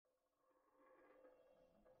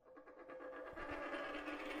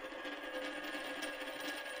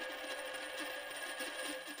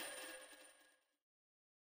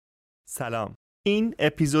سلام. این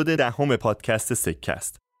اپیزود 10 پادکست سکه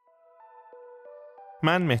است.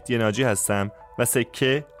 من مهدی ناجی هستم و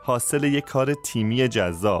سکه حاصل یک کار تیمی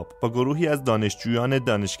جذاب با گروهی از دانشجویان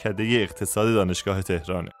دانشکده اقتصاد دانشگاه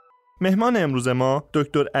تهرانه. مهمان امروز ما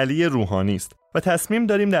دکتر علی روحانی است و تصمیم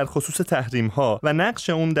داریم در خصوص تحریم‌ها و نقش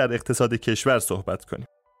اون در اقتصاد کشور صحبت کنیم.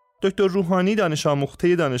 دکتر روحانی دانش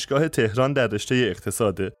آموخته دانشگاه تهران در رشته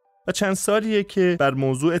اقتصاده و چند سالیه که بر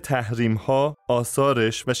موضوع تحریم‌ها،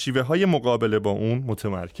 آثارش و شیوه‌های مقابله با اون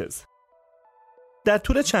متمرکز. در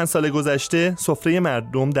طول چند سال گذشته سفره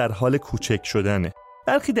مردم در حال کوچک شدنه.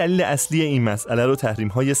 برخی دلیل اصلی این مسئله رو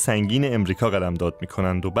تحریم‌های سنگین امریکا قلمداد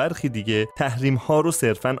می‌کنند و برخی دیگه تحریم‌ها رو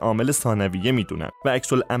صرفاً عامل ثانویه می‌دونن و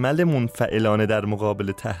عکس‌العمل منفعلانه در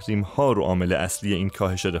مقابل تحریم‌ها رو عامل اصلی این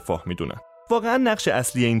کاهش رفاه می‌دونن. واقعاً نقش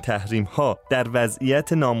اصلی این تحریم‌ها در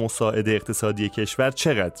وضعیت نامساعد اقتصادی کشور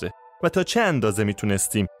چقدره و تا چه اندازه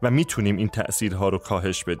میتونستیم و میتونیم این تأثیرها رو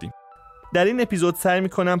کاهش بدیم؟ در این اپیزود سعی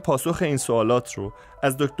میکنم پاسخ این سوالات رو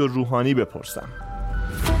از دکتر روحانی بپرسم.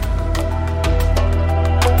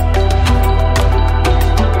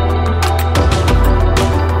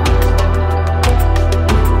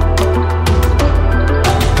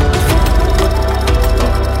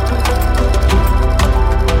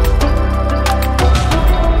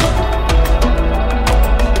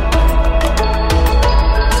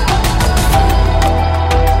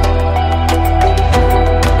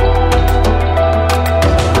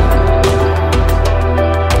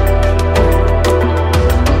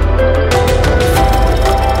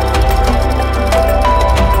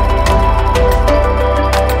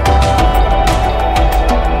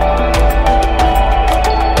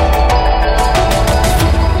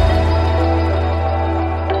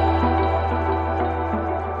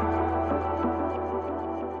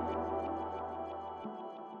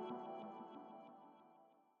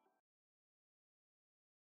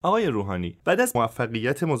 آقای روحانی، بعد از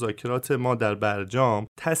موفقیت مذاکرات ما در برجام،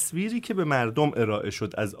 تصویری که به مردم ارائه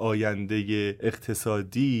شد از آینده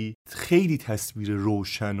اقتصادی خیلی تصویر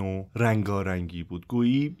روشن و رنگارنگی بود.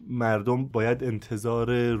 گویی مردم باید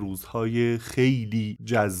انتظار روزهای خیلی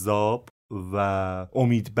جذاب و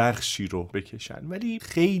امیدبخشی رو بکشن، ولی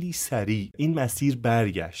خیلی سریع این مسیر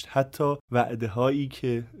برگشت. حتی وعده هایی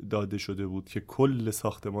که داده شده بود که کل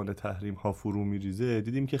ساختمان تحریم ها فرو میریزه،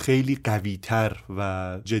 دیدیم که خیلی قوی تر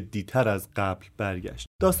و جدی تر از قبل برگشت.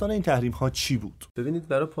 داستان این تحریم ها چی بود؟ ببینید،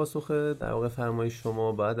 برای پاسخ در واقع فرمایش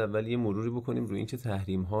شما باید اول یه مروری بکنیم روی اینکه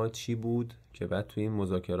تحریم ها چی بود که بعد توی این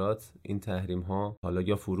مذاکرات این تحریم ها حالا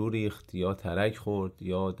یا فرو ریخت یا ترک خورد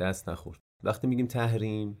یا دست نخورد. وقتی میگیم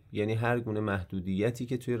تحریم یعنی هر گونه محدودیتی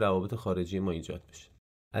که توی روابط خارجی ما ایجاد بشه.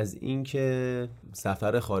 از اینکه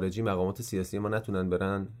سفر خارجی مقامات سیاسی ما نتونن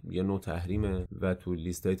برن یه نوع تحریمه و تو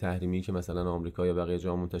لیستای تحریمی که مثلا آمریکا یا بقیه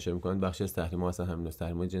جاها منتشر میکنن بخشی از تحریم‌ها اصلا همین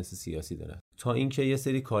تحریم‌های جنس سیاسی دارن، تا اینکه یه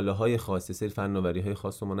سری کالاهای خاص، یه سری فناوری‌های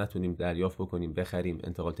خاص رو ما نتونیم دریافت بکنیم، بخریم،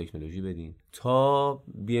 انتقال تکنولوژی بدیم، تا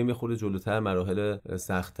بیایم یه خورده جلوتر مراحل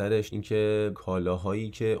سخت‌ترش، اینکه کالاهایی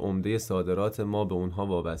که عمده صادرات ما به اونها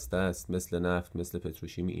وابسته است مثل نفت، مثل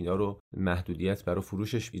پتروشیمی، اینا رو محدودیت برای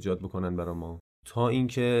فروشش ایجاد بکنن برای ما، تا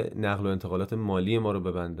اینکه نقل و انتقالات مالی ما رو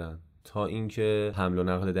ببندن، تا اینکه حمل و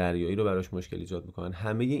نقل دریایی رو براش مشکل ایجاد بکنن.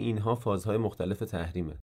 همه اینها فازهای مختلف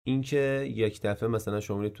تحریمه. اینکه یک دفعه مثلا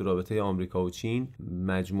شما می‌بینید تو رابطه آمریکا و چین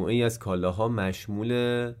مجموعه‌ای از کالاها مشمول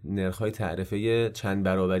نرخ‌های تعرفه چند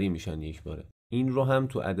برابری میشن یک باره. این رو هم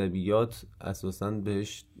تو ادبیات اساساً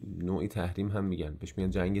بهش نوعی تحریم هم میگن، بهش میگن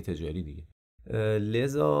جنگ تجاری دیگه.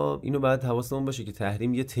 لذا اینو باید حواسمون باشه که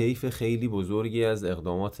تحریم یه طیف خیلی بزرگی از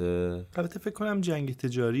اقدامات. البته فکر کنم جنگ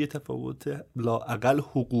تجاری تفاوت لااقل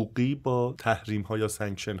حقوقی با تحریم ها یا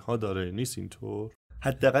سانکشن ها داره، نیست اینطور؟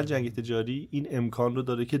 حداقل جنگ تجاری این امکان رو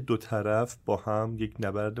داره که دو طرف با هم یک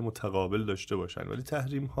نبرد متقابل داشته باشن، ولی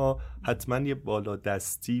تحریم ها حتما یه بالا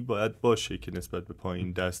دستی باید باشه که نسبت به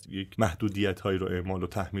پایین دست یک محدودیت هایی رو اعمال و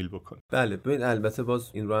تحمیل بکنه. بله، ببین البته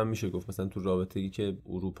باز این رو هم میشه گفت مثلا تو رابطه‌ای که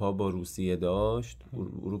اروپا با روسیه داشت،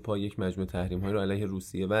 اروپا یک مجموعه تحریم های رو علیه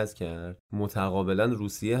روسیه وضع کرد، متقابلا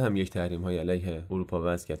روسیه هم یک تحریم های علیه اروپا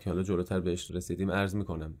وضع کرد که حالا جلوتر بهش رسیدیم عرض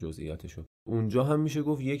میکنم جزئیاتشو. اونجا هم میشه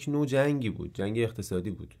گفت یک نوع جنگی بود، جنگ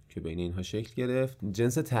اقتصادی بود که بین اینها شکل گرفت.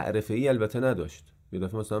 جنس تعرفه‌ای البته نداشت، یه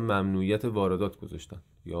دفعه مثلا ممنوعیت واردات گذاشتن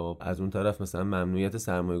یا از اون طرف مثلا ممنوعیت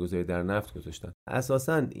سرمایه‌گذاری در نفت گذاشتن.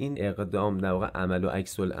 اساساً این اقدام در واقع عمل و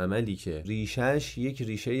عکس العملی که ریشه‌اش یک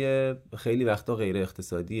ریشه خیلی وقتا غیر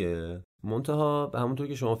اقتصادیه، منتها همونطور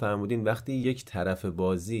که شما فرمودین وقتی یک طرف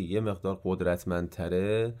بازی یه مقدار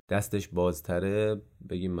قدرتمندتره، دستش بازتره،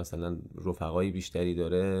 بگیم مثلا رفقای بیشتری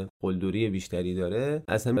داره، قلدری بیشتری داره،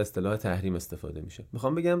 از همین اصطلاح تحریم استفاده میشه.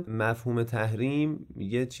 میخوام بگم مفهوم تحریم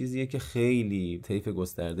یه چیزیه که خیلی طیف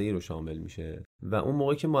گسترده‌ای رو شامل میشه و اون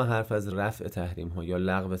موقعی که ما حرف از رفع تحریم ها یا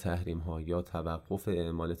لغو تحریم ها یا توقف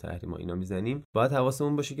اعمال تحریم ها اینا میزنیم، باید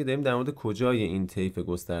حواسمون باشه که داریم در مورد کجای این طیف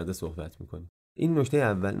گسترده صحبت میکنیم. این نکته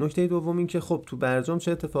اول. نکته دوم این که خب تو برجام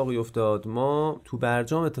چه اتفاقی افتاد؟ ما تو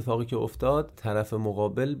برجام اتفاقی که افتاد، طرف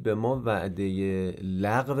مقابل به ما وعده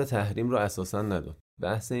لغو تحریم رو اساسا نداد.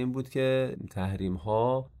 بحث این بود که تحریم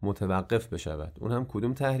ها متوقف بشود. اون هم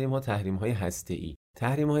کدوم تحریم ها؟ تحریم های هسته‌ای.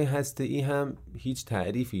 تحریم های هسته‌ای هم هیچ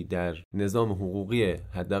تعریفی در نظام حقوقی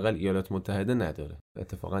حداقل ایالات متحده نداره.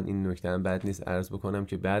 اتفاقا این نکته هم بد نیست عرض بکنم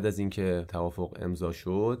که بعد از اینکه توافق امضا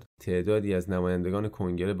شد، تعدادی از نمایندگان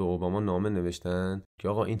کنگره به اوباما نامه نوشتن که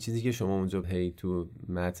آقا این چیزی که شما اونجا تو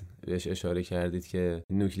متن بهش اشاره کردید که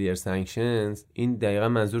نوکلیر سانکشنز، این دقیقاً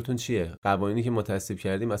منظورتون چیه؟ قوانینی که ما تصویب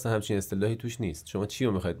کردیم اصلا همچین اصطلاحی توش نیست. شما چی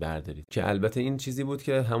رو می‌خواید بردارید؟ که البته این چیزی بود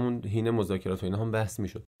که همون حین مذاکرات و اینا هم بحث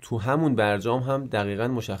می‌شد. تو همون برجام هم دقیقاً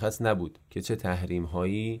مشخص نبود که چه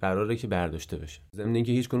تحریم‌هایی قراره که برداشته بشه. ضمن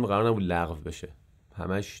اینکه هیچ کدوم قرار نبود لغو بشه.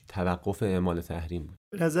 همش توقف اعمال تحریم بود.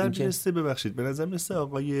 به نظر میرسه به نظر میرسه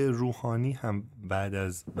آقای روحانی هم بعد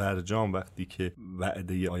از برجام وقتی که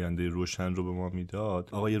وعده آینده روشن رو به ما میداد،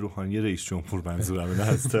 آقای روحانی رئیس جمهور منظورم نه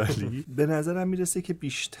استالی، به نظرم میرسه که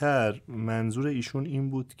بیشتر منظور ایشون این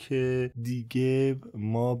بود که دیگه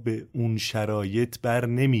ما به اون شرایط بر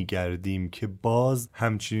نمیگردیم که باز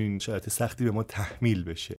همچین شرایط سختی به ما تحمیل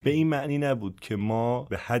بشه. به این معنی نبود که ما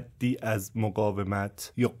به حدی از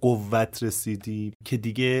مقاومت یا قوت رسیدیم که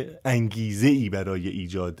دیگه انگیزه ای برای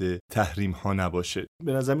ایجاد تحریم ها نباشه.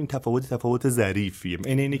 به نظرم این تفاوت ظریفیه.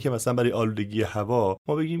 اینه که مثلا برای آلودگی هوا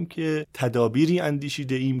ما بگیم که تدابیری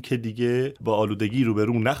اندیشیده ایم که دیگه با آلودگی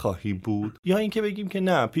روبرو نخواهیم بود، یا اینکه بگیم که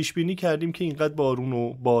نه، پیش بینی کردیم که اینقدر بارون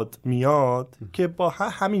و باد میاد که با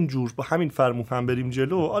همین جور با همین فرمون هم بریم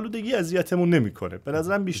جلو، آلودگی اذیتمون نمیکنه. به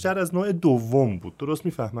نظرم بیشتر از نوع دوم بود. درست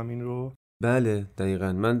میفهمم این رو؟ بله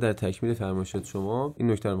دقیقاً. من در تکمیل فرمایشات شما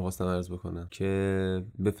این نکته رو می‌خواستم عرض بکنم که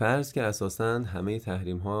به فرض که اساساً همه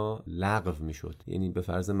تحریم‌ها لغو میشد، یعنی به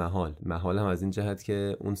فرض محال هم از این جهت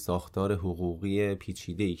که اون ساختار حقوقی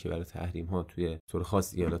پیچیده‌ای که برای تحریم‌ها توی طور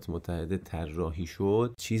خاص ایالات متحده طراحی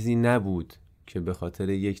شد چیزی نبود که به خاطر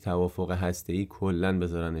یک توافق هسته‌ای کلاً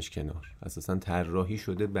بذارنش کنار. اساساً طراحی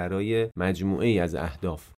شده برای مجموعه‌ای از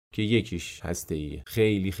اهداف که یکیش هسته‌ایه.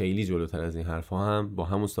 خیلی خیلی جلوتر از این حرفا هم با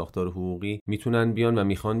همون ساختار حقوقی میتونن بیان و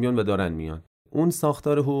میخوان بیان و دارن میان. اون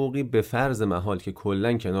ساختار حقوقی به فرض محال که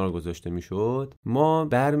کلاً کنار گذاشته میشد، ما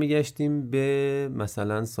برمیگشتیم به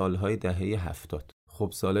مثلا سالهای دهه 70.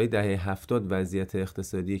 خب سالهای دهه 70 وضعیت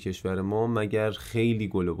اقتصادی کشور ما مگر خیلی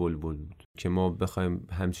گل و بلبل بود که ما بخوایم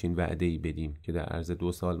همچین وعده‌ای بدیم که در عرض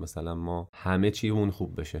 2 سال مثلا ما همه چیمون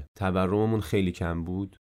خوب بشه؟ تورممون خیلی کم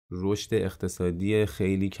بود، رشد اقتصادی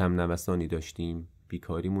خیلی کم نوسانی داشتیم،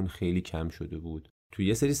 بیکاریمون خیلی کم شده بود. تو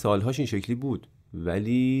یه سری سالهاش این شکلی بود،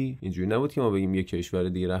 ولی اینجوری نبود که ما بگیم یک کشور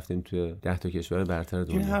دیگه رفتیم تو 10 تا کشور برتر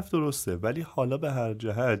دنیا. این حرف درسته، ولی حالا به هر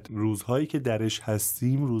جهت روزهایی که درش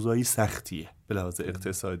هستیم روزهای سختیه به لحاظ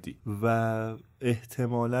اقتصادی و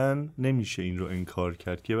احتمالاً نمیشه این رو انکار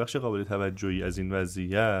کرد که بخش قابل توجهی از این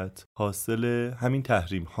وضعیت حاصل همین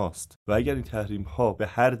تحریم هاست و اگر این تحریم ها به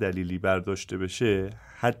هر دلیلی برداشته بشه،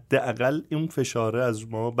 حداقل این فشاره از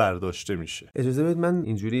ما برداشته میشه. اجازه بدید من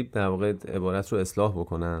اینجوری در واقع عبارت رو اصلاح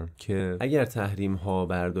بکنم که اگر تحریم ها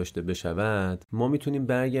برداشته بشود، ما میتونیم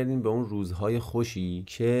برگردیم به اون روزهای خوشی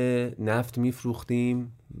که نفت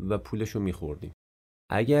میفروختیم و پولشو میخوردیم.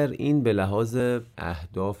 اگر این به لحاظ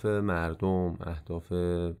اهداف مردم، اهداف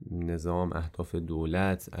نظام، اهداف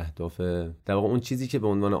دولت، اهداف در واقع اون چیزی که به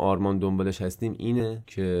عنوان آرمان دنبالش هستیم اینه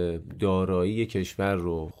که دارایی کشور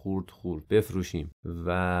رو خورد بفروشیم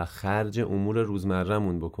و خرج امور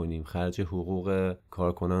روزمره‌مون بکنیم، خرج حقوق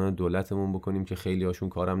کارکنان دولتمون بکنیم که خیلی هاشون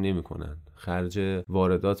کارم نمی‌کنن، خرج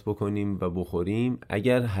واردات بکنیم و بخوریم،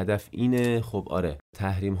 اگر هدف اینه، خب آره،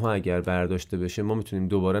 تحریم ها اگر برداشته بشه ما میتونیم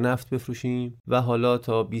دوباره نفت بفروشیم و حالا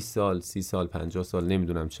تا 20 سال، 30 سال، 50 سال،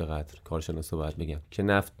 نمیدونم چقدر، کارشناسا باید بگم، که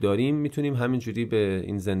نفت داریم میتونیم همینجوری به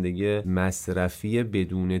این زندگی مصرفی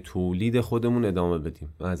بدون تولید خودمون ادامه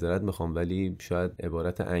بدیم. معذرت میخوام ولی شاید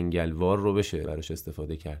عبارت انگلوار رو بشه براش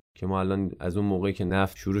استفاده کرد که ما الان از اون موقعی که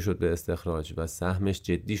نفت شروع شد به استخراج و سهمش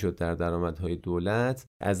جدی شد در درآمدهای دولت،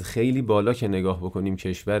 از خیلی بالا که نگاه بکنیم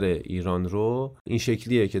کشور ایران رو، این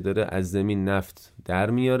شکلیه که داره از زمین نفت در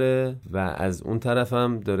میاره و از اون طرف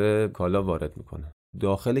هم داره کالا وارد میکنه.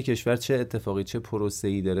 داخل کشور چه اتفاقی، چه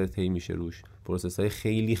پروسه‌ای داره طی میشه روش، پروسس‌های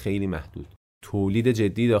خیلی خیلی محدود. تولید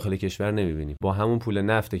جدی داخل کشور نمی‌بینیم، با همون پول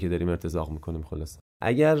نفته که داریم ارتزاق می‌کنیم. خلاص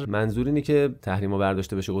اگر منظور اینه که تحریما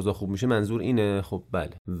برداشته بشه اوضاع خوب میشه، منظور اینه، خب بله.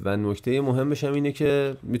 و نکته مهمش هم اینه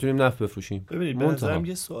که میتونیم نفت بفروشیم. ببینید به نظرم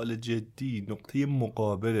یه سوال جدی نقطه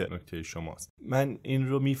مقابل نکته شماست. من این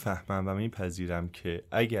رو میفهمم و میپذیرم که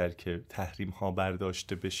اگر که تحریم ها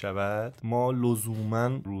برداشته بشود ما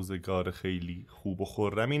لزوما روزگار خیلی خوب و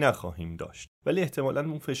خرمی نخواهیم داشت، ولی احتمالاً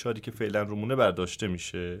اون فشاری که فعلا رومونه برداشته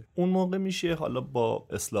میشه، اون موقع میشه حالا با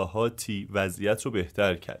اصلاحاتی وضعیت رو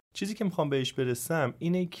بهتر کرد. چیزی که میخوام بهش برسم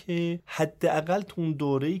اینه که حداقل تو اون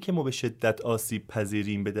دوره‌ای که ما به شدت آسیب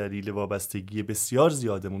پذیریم به دلیل وابستگی بسیار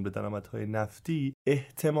زیادمون به درآمدهای نفتی،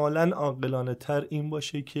 احتمالاً عاقلانه‌تر این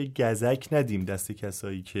باشه که گزک ندیم دست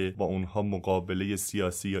کسایی که با اونها مقابله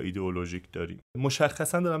سیاسی یا ایدئولوژیک داریم.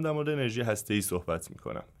 مشخصاً دارم در مورد انرژی هسته‌ای صحبت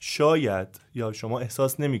میکنم. شاید یا شما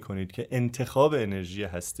احساس نمی‌کنید که انتخاب انرژی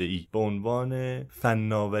هسته‌ای به عنوان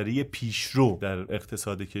فناوری پیشرو در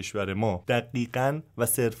اقتصاد کشور ما دقیقاً و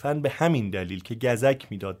صرفاً به همین دلیل که گزک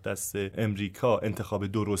میداد دست امریکا انتخاب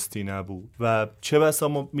درستی نبود و چه بسا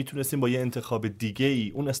ما میتونستیم با یه انتخاب دیگه‌ای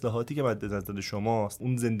اون اصلاحاتی که مد نظر شماست،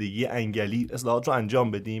 اون زندگی انگلی اصلاحات رو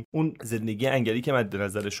انجام بدیم، اون زندگی انگلی که مد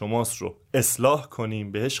نظر شماست رو اصلاح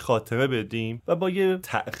کنیم، بهش خاتمه بدیم و با یه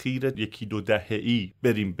تأخیر یکی دو دهه‌ای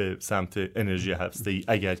بریم به سمت انرژی هسته‌ای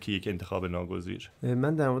اگر که یک انتخاب ناگزیر.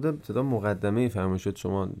 من در مورد ابتدا مقدمه فرمایشات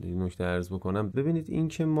شما نکته عرض بکنم. ببینید این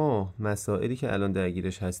که ما مسائلی که الان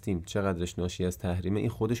درگیرش هستیم چقدرش ناشی از تحریمه، این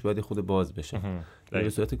خودش باید خود باز بشه. به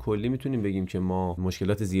صورت کلی میتونیم بگیم که ما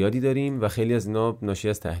مشکلات زیادی داریم و خیلی از اینا ناشی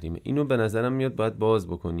از تحریمه. اینو به نظرم میاد باید باز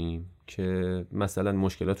بکنیم که مثلا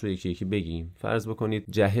مشکلات رو یکی یکی بگیم. فرض بکنید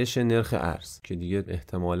جهش نرخ ارز که دیگه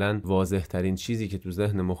احتمالاً واضح ترین چیزی که تو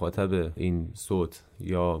ذهن مخاطب این صوت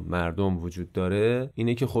یا مردم وجود داره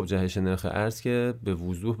اینه که خب جهش نرخ ارز که به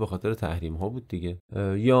وضوح به خاطر تحریم ها بود دیگه،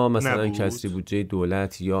 یا مثلا کسری بودجه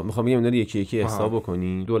دولت، یا میخوام بگم اینا یکی یکی حساب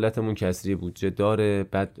بکنی. دولتمون کسری بودجه داره،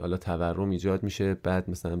 بعد حالا تورم ایجاد میشه، بعد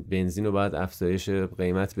مثلا بنزین رو بعد افزایش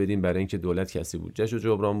قیمت بدیم برای اینکه دولت کسری بودجهشو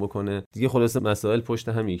جبران بکنه دیگه. خلاصه مسائل پشت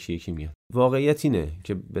هم یکی یکی میاد. واقعیت اینه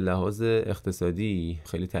که به لحاظ اقتصادی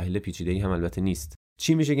خیلی تحلیل پیچیده‌ای هم البته نیست.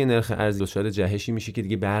 چی میشه که نرخ ارز دچار جهشی میشه که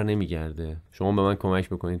دیگه بر نمیگرده؟ شما به من کمک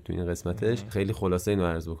بکنید تو این قسمتش خیلی خلاصه اینو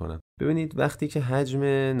عرض بکنم. ببینید وقتی که حجم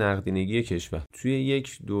نقدینگی کشور توی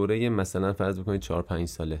یک دوره مثلا فرض بکنید 4-5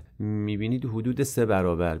 ساله میبینید حدود 3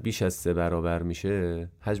 برابر، بیش از 3 برابر میشه.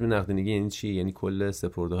 حجم نقدینگی یعنی چی؟ یعنی کل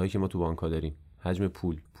سپرده‌هایی که ما تو بانک‌ها داریم، حجم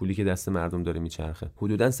پولی که دست مردم داره میچرخه،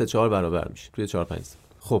 حدوداً 3-4 برابر میشه توی 4-5 سال.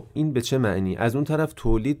 خب این به چه معنی؟ از اون طرف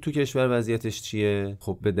تولید تو کشور وضعیتش چیه؟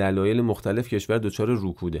 خب به دلایل مختلف کشور دچار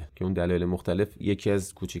رکوده که اون دلایل مختلف یکی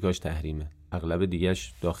از کوچیکاش تحریمه، اغلب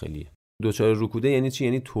دیگه‌اش داخلیه. دچار رکوده یعنی چی؟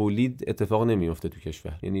 یعنی تولید اتفاق نمیفته تو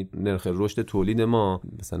کشور. یعنی نرخ رشد تولید ما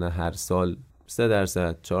مثلا هر سال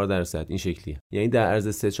 3%، 4% این شکلیه. یعنی در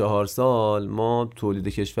عرض 3-4 سال ما تولید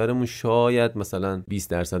کشورمون شاید مثلا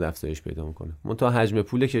 20% افزایش پیدا میکنه، منتها حجم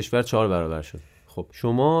پول کشور 4 برابر شد. خب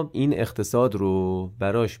شما این اقتصاد رو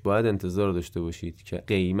براش باید انتظار داشته باشید که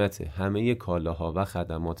قیمت همه کالاها و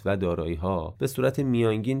خدمات و دارایی‌ها به صورت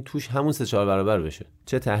میانگین توش همون 3-4 برابر بشه.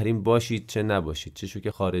 چه تحریم باشید چه نباشید، چه شوک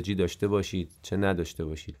خارجی داشته باشید چه نداشته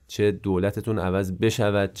باشید، چه دولتتون عوض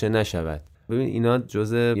بشود چه نشود. ببین اینا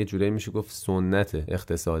جزء یه جوری میشه گفت سنت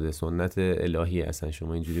اقتصاد، سنت الهی اصلا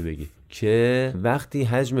شما اینجوری بگید که وقتی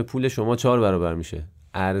حجم پول شما 4 برابر میشه،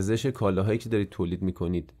 ارزش کالاهایی که دارید تولید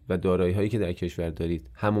میکنید و دارایی‌هایی که در کشور دارید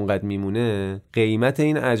همونقدر میمونه، قیمت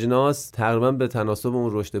این اجناس تقریبا به تناسب اون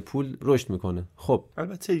رشد پول رشد میکنه. خب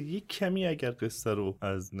البته یک کمی اگر قصه رو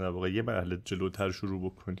از واقعا یه مرحله جلوتر شروع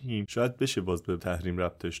بکنیم شاید بشه باز به تحریم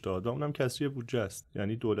ربطش داد. اونم کسری بودجه است.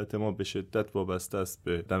 یعنی دولت ما به شدت وابسته است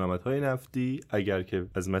به درآمدهای نفتی. اگر که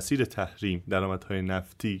از مسیر تحریم درآمدهای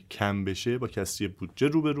نفتی کم بشه با کسری بودجه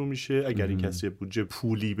روبرو میشه. اگر این کسری بودجه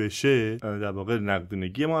پولی بشه در واقع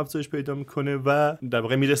نقدینگی ما افزایش پیدا میکنه و در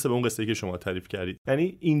واقع میرسه به اون قصه که شما تعریف کردید.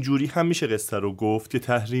 یعنی اینجوری هم میشه قصه رو گفت که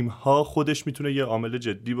تحریم ها خودش میتونه یه عامل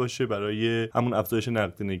جدی باشه برای همون افزایش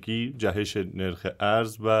نقدینگی، جهش نرخ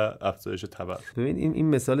ارز و افزایش تورم. ببین این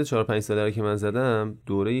مثال 4-5 ساله رو که من زدم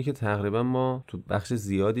دوره‌ای که تقریبا ما تو بخش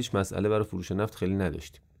زیادیش مسئله برای فروش نفت خیلی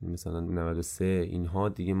نداشتیم. مثلا 93 اینها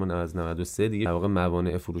دیگه ما از 93 دیگه در واقع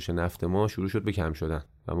موانع فروش نفت ما شروع شد به کم شدن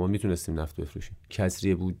و ما میتونستیم نفت بفروشیم.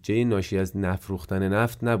 کسری بودجه ناشی از نفروختن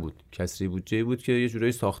نفت نبود، کسری بودجه بود که یه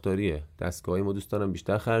جورایی ساختاریه. دستگاهی ما دوست دارن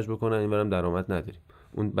بیشتر خرج بکنن، اینورم درآمد نداریم.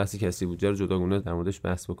 اون بحث کسری بودجه رو جداگونه در موردش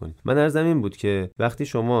بحث بکنیم. من عرضم این بود که وقتی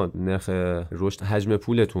شما نرخ رشد حجم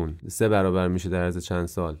پولتون 3 برابر میشه در عرض چند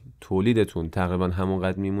سال، تولیدتون تقریبا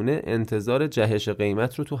همونقدر میمونه، انتظار جهش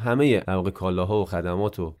قیمت رو تو همه در واقع کالاها و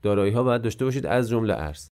خدمات و دارایی‌ها باید داشته باشید از جمله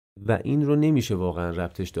ارز. و این رو نمیشه واقعا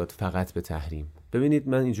ربطش داد فقط به تحریم. ببینید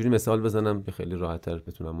من اینجوری مثال بزنم که خیلی راحت‌تر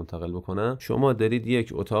بتونم منتقل بکنم. شما دارید یک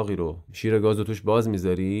اتاقی رو شیر گاز رو توش باز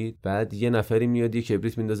میذارید، بعد یه نفری میاد یک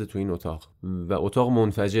کبریت میندازه تو این اتاق و اتاق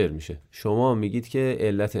منفجر میشه. شما میگید که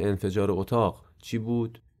علت انفجار اتاق چی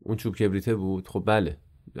بود؟ اون چوب کبریته بود. خب بله،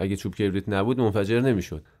 اگه چوب کبریت نبود منفجر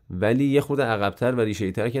نمیشد. ولی یه خورده عقب‌تر و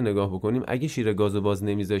ریشه‌ای‌تر که نگاه بکنیم، اگه شیر گازو باز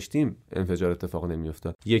نمیذاشتیم انفجار اتفاق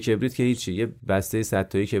نمیافتاد. یه کبریت که هیچی، یه بسته 100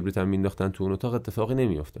 تایی کبریت هم مینداختن تو اون اتاق اتفاقی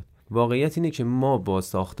نمیافتاد. واقعیت اینه که ما با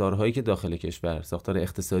ساختارهایی که داخل کشور، ساختار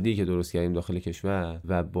اقتصادی که درست کردیم داخل کشور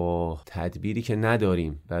و با تدبیری که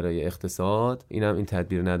نداریم برای اقتصاد، این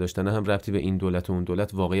تدبیر نداشتن هم ربطی به این دولت و اون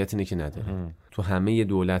دولت، واقعیت اینه که نداره. تو همه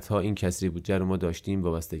دولت‌ها این کسری بودجه رو ما داشتیم،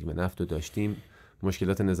 وابستگی به نفت رو داشتیم،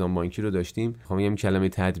 مشکلات نظام بانکی رو داشتیم. خب میگم کلمه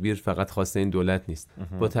تدبیر فقط خاصه این دولت نیست.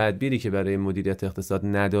 با تدبیری که برای مدیریت اقتصاد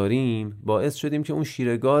نداریم، باعث شدیم که اون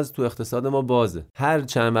شیر گاز تو اقتصاد ما بازه. هر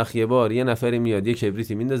چند وقت یه بار یه نفری میاد یه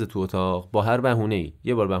کبریتی میندازه تو اتاق با هر بهونه‌ای.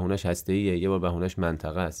 یه بار بهونه‌اش هسته‌ایه، یه بار بهونه‌اش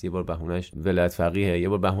منطقه است، یه بار بهونه‌اش ولایت فقیه، یه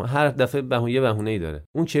بار هر دفعه یه بهونه‌ای داره.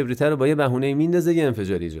 اون کبریت رو با یه بهونه‌ای میندازه، یه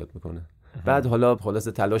انفجاری ایجاد میکنه. بعد حالا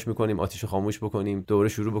خلاصه تلاش میکنیم آتیشو خاموش بکنیم، دوباره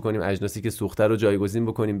شروع بکنیم اجناسی که سوخته رو جایگزین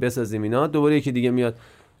بکنیم، بسازیم اینا، دوباره یکی دیگه میاد.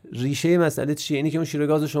 ریشه مسئله چیه؟ اینی که اون شیر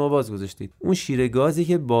گاز رو شما باز گذاشتید. اون شیر گازی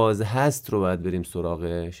که باز هست رو باید بریم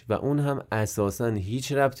سراغش و اون هم اساساً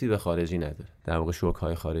هیچ ربطی به خارجی نداره. در واقع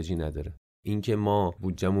شوک‌های خارجی نداره. اینکه ما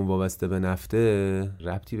بودجمون وابسته به نفته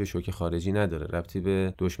ربطی به شوک خارجی نداره، ربطی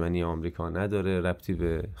به دشمنی آمریکا نداره، ربطی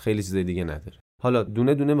به خیلی چیزای دیگه نداره. حالا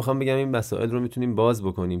دونه دونه میخوام بگم این مسائل رو میتونیم باز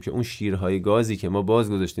بکنیم که اون شیرهای گازی که ما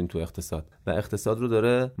باز گذاشتیم تو اقتصاد و اقتصاد رو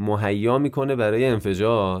داره مهیا میکنه برای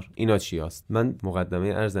انفجار، اینا چی هست. من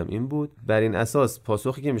مقدمه عرضم این بود. بر این اساس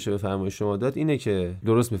پاسخی که میشه به فرمایش شما داد اینه که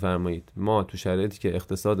درست میفرمایید، ما تو شرایطی که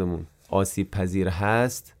اقتصادمون آسیب پذیر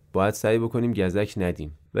هست باید سعی بکنیم گزک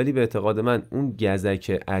ندیم. ولی به اعتقاد من اون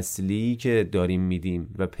گزک اصلی که داریم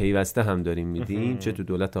میدیم و پیوسته هم داریم میدیم، چه تو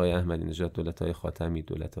دولت آقای احمدی نژاد، دولت آقای خاتمی،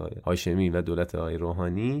 دولت آقای هاشمی و دولت آقای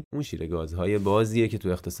روحانی، اون شیر گازهای بازیه که تو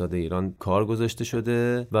اقتصاد ایران کار گذاشته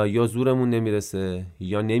شده و یا زورمون نمیرسه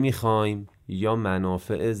یا نمیخوایم یا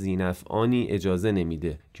منافع ذینفعانی اجازه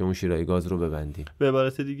نمیده که اون شیرهای گاز رو ببندیم. به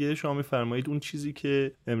عبارت دیگه شما میفرمایید اون چیزی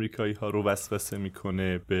که امریکایی ها رو وسوسه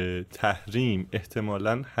میکنه به تحریم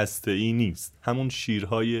احتمالاً هسته‌ای نیست، همون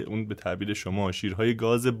شیرهای، اون به تعبیر شما شیرهای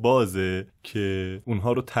گاز بازه که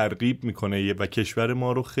اونها رو ترغیب میکنه و کشور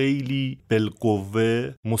ما رو خیلی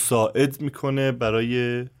بالقوه مساعد میکنه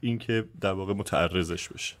برای اینکه در واقع متعرضش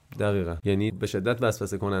بشه. دقیقاً، یعنی به شدت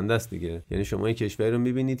وسوسه کننده است دیگه. یعنی شما یک کشوری رو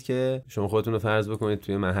میبینید که شما خودتون رو فرض بکنید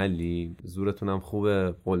توی محلی، زورتون هم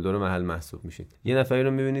خوبه، قلدر محل محسوب میشید. یه نفری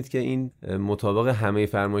رو میبینید که این مطابق همه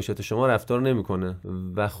فرمایشات شما رفتار نمیکنه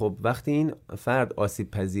و خب وقتی این فرد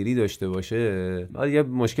آسیب پذیری داشته باشه، یه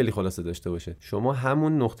مشکلی خلاصه داشته باشه، شما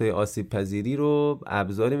همون نقطه آسیب پذیری رو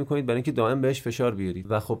ابزاری میکنید برای اینکه دائم بهش فشار بیارید.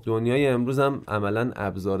 و خب دنیای امروز هم عملاً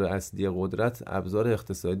ابزار اصلی قدرت ابزار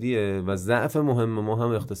اقتصادیه و ضعف مهم ما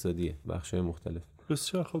هم اقتصادیه، بخش‌های مختلف.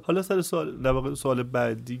 بسیار خب. حالا سر سوال، در واقع سوال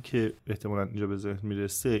بعدی که احتمالاً اینجا به ذهن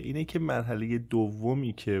میرسه اینه که مرحله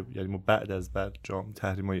دومی که یعنی ما بعد از برجام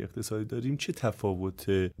تحریم‌های اقتصادی داریم چه تفاوت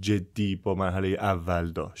جدی با مرحله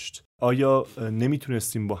اول داشت؟ آیا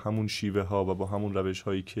نمیتونستیم با همون شیوه ها و با همون روش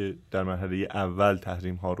هایی که در مرحله اول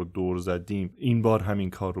تحریم ها رو دور زدیم این بار همین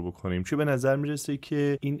کار رو بکنیم؟ چون به نظر میرسه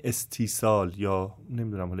که این استیصال، یا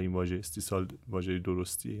نمیدونم حالا این واژه استیصال واژه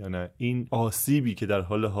درستیه یا نه، این آسیبی که در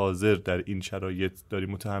حال حاضر در این شرایط داریم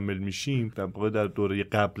متحمل میشیم در واقع در دوره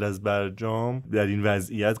قبل از برجام در این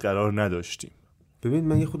وضعیت قرار نداشتیم. ببین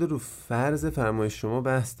من یه خود رو فرض فرمایش شما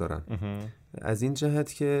بحث دارم. از این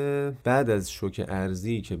جهت که بعد از شوک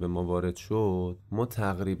ارزی که به ما وارد شد، ما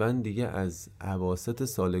تقریبا دیگه از اواسط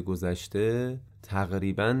سال گذشته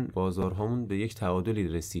تقریبا بازارهامون به یک تعادلی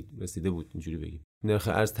رسیده بود، اینجوری بگیم. نرخ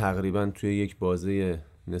ارز تقریبا توی یک بازه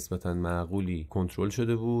نسبتا معقولی کنترل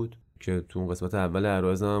شده بود که تو اون قسمت اول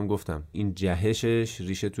عرایزم هم گفتم این جهشش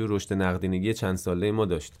ریشه توی رشد نقدینگی چند ساله ما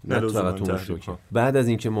داشت، نه فقط اون شوکه. بعد از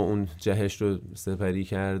اینکه ما اون جهش رو سپری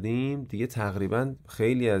کردیم دیگه تقریبا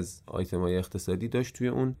خیلی از آیتم‌های اقتصادی داشت توی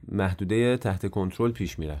اون محدوده تحت کنترل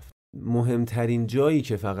پیش میرفت. مهمترین جایی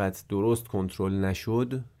که فقط درست کنترل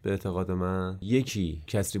نشد به اعتقاد من، یکی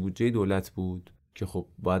کسری بودجه دولت بود که خب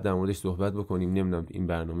باید در موردش صحبت بکنیم، نمیدونم این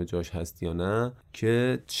برنامه جاش هست یا نه،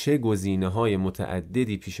 که چه گزینه‌های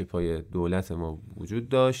متعددی پیش پای دولت ما وجود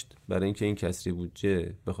داشت برای اینکه این کسری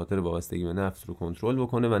بودجه به خاطر وابستگی به نفت رو کنترل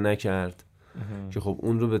بکنه و نکرد. که خب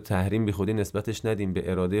اون رو به تحریم بی خودی نسبتش ندیم،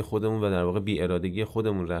 به اراده خودمون و در واقع بی ارادگی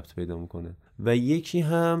خودمون ربط پیدا میکنه. و یکی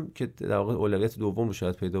هم که در واقع اولویت دوم رو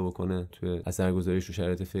شاید پیدا بکنه توی اثرگذاریش رو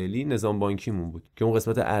شرایط فعلی، نظام بانکیمون بود که اون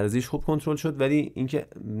قسمت ارزیش خوب کنترل شد، ولی اینکه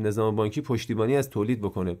نظام بانکی پشتیبانی از تولید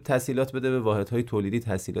بکنه، تسهیلات بده به واحدهای تولیدی،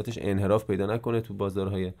 تسهیلاتش انحراف پیدا نکنه تو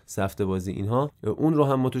بازارهای سفته بازی، اینها، اون رو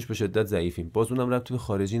هم ما توش به شدت ضعیفیم. باز اونم ربط به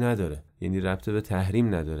خارجی نداره، یعنی ربط به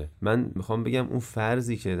تحریم نداره. من میخوام بگم اون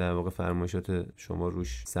فرضی که در واقع فرمایشات شما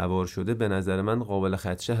روش سوار شده به نظر من قابل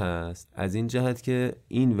خدشه هست، از این جهت که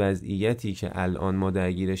این وضعیتی که الان ما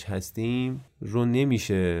درگیرش هستیم رو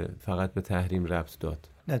نمیشه فقط به تحریم ربط داد.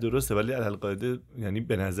 نه درسته، ولی علالقاعده یعنی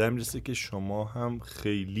به نظر میرسه که شما هم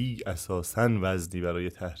خیلی اساساً وزنی برای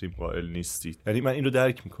تحریم قائل نیستید. یعنی من این رو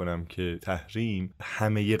درک میکنم که تحریم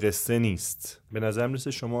همه ی قصه نیست. به نظر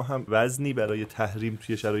میرسه شما هم وزنی برای تحریم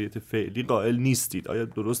توی شرایط فعلی قائل نیستید. آیا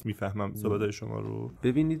درست میفهمم صحبتای شما رو؟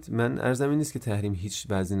 ببینید، من عرضم این نیست که تحریم هیچ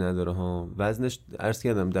وزنی نداره ها. وزنش عرض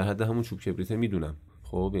کردم در حد همون چوب کبریت میدونم.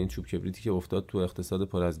 خب این چوب کبریتی که افتاد تو اقتصاد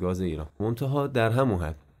پر از گاز ایران، منتها در همون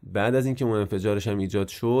حد. بعد از اینکه اون انفجارش هم ایجاد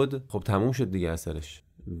شد، خب تموم شد دیگه اثرش،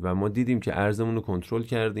 و ما دیدیم که ارزمون رو کنترل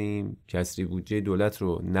کردیم، کسری بودجه دولت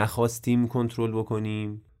رو نخواستیم کنترل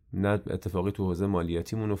بکنیم، نه اتفاقی تو حوزه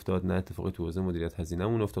مالیاتیمون افتاد، نه اتفاقی تو حوزه مدیریت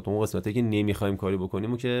هزینه‌مون افتاد. اون قسمتی که نمیخوایم کاری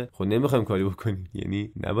بکنیم و که خب نمیخوایم کاری بکنیم،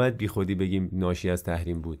 یعنی نباید بیخودی بگیم ناشی از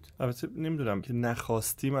تحریم بود. البته نمیدونم که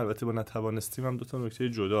نخواستیم، البته با نتوانستیم هم دو تا نکته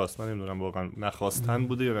جداست. من نمیدونم واقعا نخواستن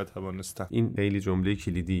بوده یا نتوانستن. این خیلی جمله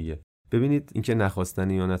کلیدیه. ببینید، اینکه نخواستن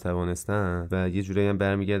یا نتوانستن و یه جورایی هم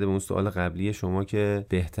برمیگرده به اون سوال قبلی شما که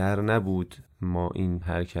بهتر نبود ما این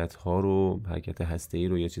حرکت‌ها رو، حرکت هسته‌ای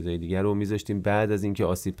رو یا چیزای دیگر رو میذاشتیم بعد از اینکه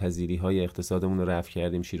آسیب پذیری‌های اقتصادمون رو رفع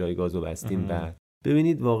کردیم، شیرای گاز رو بستیم بعد.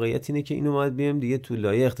 ببینید، واقعیت اینه که اینو باید بیایم دیگه تو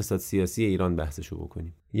لایه اقتصاد سیاسی ایران بحثشو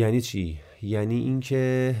بکنیم. یعنی چی؟ یعنی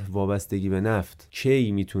اینکه وابستگی به نفت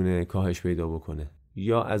کی میتونه کاهش پیدا بکنه،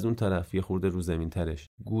 یا از اون طرف یه خورده رو زمین ترش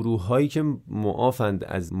گروه هایی که معافند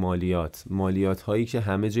از مالیات هایی که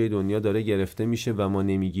همه جای دنیا داره گرفته میشه و ما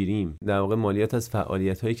نمیگیریم، در واقع مالیات از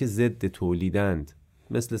فعالیت هایی که ضد تولیدند،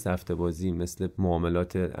 مثل سفته بازی، مثل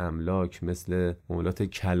معاملات املاک، مثل معاملات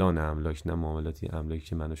کلان املاک، نه معاملاتی املاکی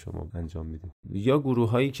که من و شما انجام میدیم، یا گروه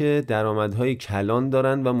هایی که درآمدهای کلان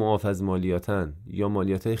دارن و معاف از مالیاتن، یا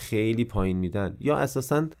مالیات خیلی پایین میدن، یا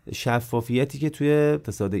اساساً شفافیتی که توی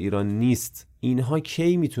اقتصاد ایران نیست. اینها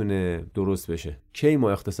کی میتونه درست بشه؟ کی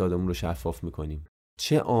ما اقتصادمون رو شفاف میکنیم؟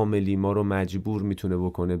 چه عاملی ما رو مجبور میتونه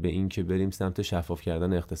بکنه به این که بریم سمت شفاف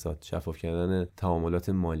کردن اقتصاد، شفاف کردن تعاملات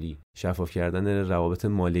مالی، شفاف کردن روابط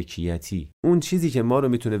مالکیتی؟ اون چیزی که ما رو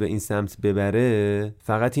میتونه به این سمت ببره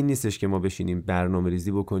فقط این نیستش که ما بشینیم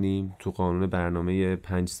برنامه‌ریزی بکنیم، تو قانون برنامه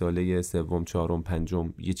 5 ساله سوم، چهارم،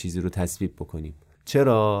 پنجم یه چیزی رو تصویب بکنیم.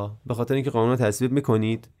 چرا؟ به خاطر اینکه قانون رو تصویب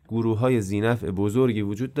میکنید، گروه‌های ذی‌نفع بزرگی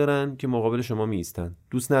وجود دارن که مقابل شما میایستن،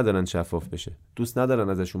 دوست ندارن شفاف بشه، دوست ندارن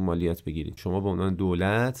ازشون مالیات بگیرید. شما به عنوان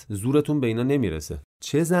دولت زورتون به اینا نمیرسه.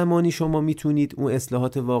 چه زمانی شما میتونید اون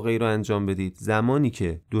اصلاحات واقعی رو انجام بدید؟ زمانی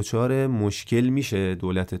که دچار مشکل میشه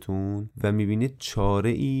دولتتون و میبینید چاره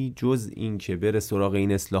ای جز این که بره سراغ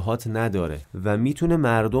این اصلاحات نداره و میتونه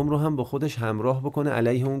مردم رو هم با خودش همراه بکنه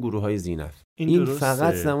علیه اون گروه‌های ذی‌نفع. این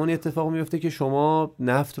فقط زمانی اتفاق میفته که شما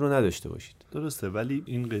نفت رو نداشته باشید. درسته، ولی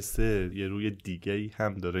این قصه یه روی دیگه‌ای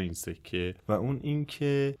هم داره این سکه، و اون این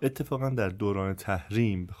که اتفاقا در دوران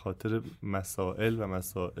تحریم به خاطر مسائل و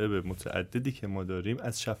مصائب متعددی که ما داریم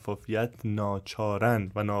از شفافیت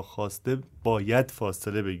ناچارن و ناخواسته باید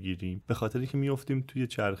فاصله بگیریم، به خاطری که میافتیم توی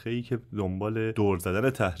چرخه‌ای که دنبال دور زدن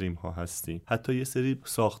تحریم ها هستیم. حتی یه سری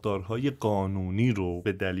ساختارهای قانونی رو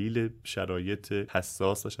به دلیل شرایط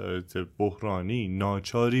حساس و شرایط بحرانی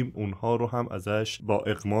ناچاریم اونها رو هم ازش با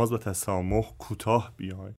اغماض و تسامح کوتاه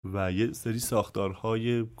بیایم و یه سری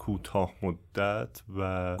ساختارهای کوتاه مدت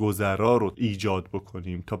و گذرا رو ایجاد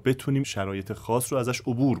بکنیم تا بتونیم شرایط خاص رو ازش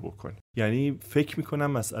عبور بکنیم. یعنی فکر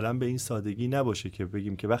میکنم مثلا به این سادگی نباشه که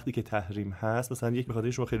بگیم که وقتی که تحریم هست، مثلا یک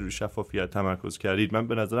بخاطر شما خیلی روی شفافیت تمرکز کردید، من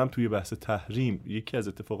به نظرم توی بحث تحریم یکی از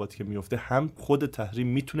اتفاقاتی که میفته، هم خود تحریم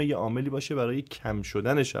میتونه یه عاملی باشه برای کم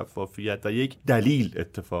شدن شفافیت و یک دلیل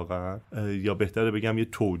اتفاقا، یا بهتره بگم یه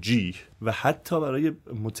توجیه، و حتی برای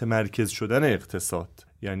متمرکز شدن اقتصاد.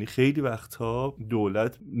 یعنی خیلی وقتها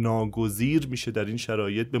دولت ناگزیر میشه در این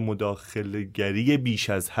شرایط به مداخله گری بیش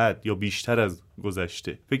از حد یا بیشتر از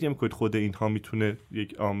گذشته. فکر نمی‌کنید خود اینها میتونه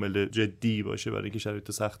یک عامل جدی باشه برای اینکه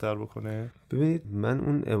شرایط سخت‌تر بکنه؟ ببینید، من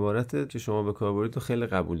اون عبارت که شما به کار بردید رو خیلی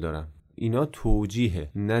قبول دارم، اینا توجیهه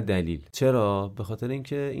نه دلیل. چرا؟ به خاطر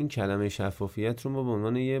اینکه این کلمه شفافیت رو ما به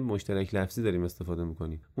عنوان یه مشترک لفظی داریم استفاده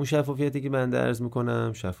میکنیم. اون شفافیتی که بنده عرض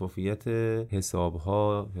میکنم شفافیت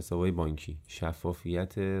حسابهای بانکی،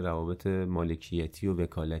 شفافیت روابط مالکیتی و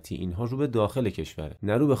وکالتی، اینها رو به داخل کشوره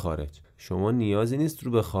نه رو به خارج. شما نیازی نیست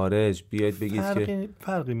رو به خارج بیاید بگید که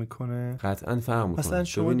فرقی میکنه. قطعا فرق میکنه. مثلا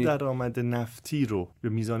شما درآمد نفتی رو به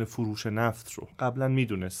میزان فروش نفت رو قبلا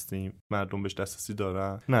میدونستیم مردم بهش دسترسی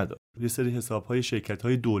دارن؟ نداره. یه سری حساب‌های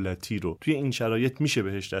شرکت‌های دولتی رو توی این شرایط میشه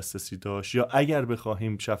بهش دسترسی داشت، یا اگر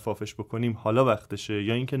بخوایم شفافش بکنیم حالا وقتشه،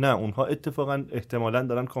 یا اینکه نه اونها اتفاقا احتمالاً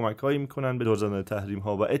دارن کمک‌هایی میکنن به دور زدن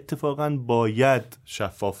تحریم‌ها و اتفاقا باید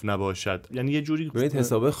شفاف نباشد. یعنی یه جوری ببینید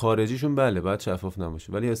حساب خارجیشون بله باید شفاف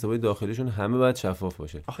نباشه، ولی حسابای داخلیشون همه باید شفاف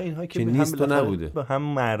باشه. آخه اینها که نیست و نبوده به هم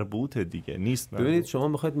مربوطه دیگه، نیست. ببینید شما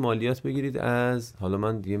میخواید مالیات بگیرید از، حالا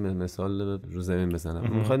من دیگه مثال رو زمین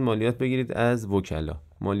بزنم، میخواید مالیات بگیرید از وکلا،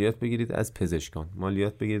 مالیات بگیرید از پزشکان،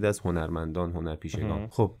 مالیات بگیرید از هنرمندان، هنرپیشگان.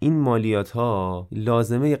 خب این مالیات ها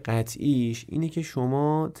لازمه قطعیش اینه که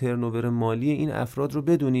شما ترنوور مالی این افراد رو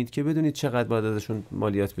بدونید که بدونید چقدر باید ازشون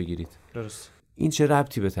مالیات بگیرید. درست. این چه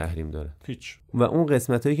ربطی به تحریم داره؟ هیچ. و اون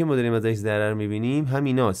قسمتایی که ما داریم ازش ضرر می‌بینیم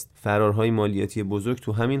همیناست. فرارهای مالیاتی بزرگ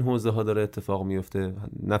تو همین حوزه‌ها داره اتفاق میفته،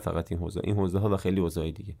 نه فقط این حوزه‌ها و خیلی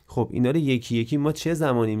حوزه‌های دیگه. خب اینا رو یکی یکی ما چه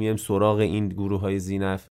زمانی میایم سراغ این گروه‌های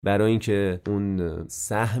ذی‌نفع برای اینکه اون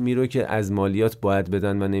سهمی رو که از مالیات باید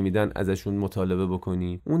بدن و نمیدن ازشون مطالبه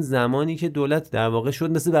بکنیم؟ اون زمانی که دولت در واقع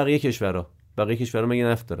شد مثل بقیه کشورها. بقیه کشورها مگه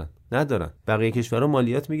نفت دارن؟ ندارن. بقیه کشورها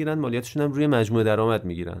مالیات میگیرن، مالیاتشون هم روی مجموع درآمد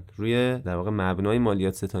میگیرن. روی در واقع مبنای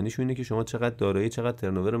مالیات ستانیشون اینه که شما چقدر دارایی، چقدر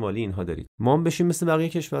ترنوور مالی اینها دارید. ما هم بشیم مثل بقیه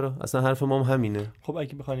کشورها. اصلا حرف ما هم همینه. خب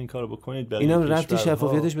اگه بخواید این کارو بکنید، اینم ربطی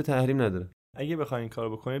شفافیتش به تحریم نداره. اگه بخواید این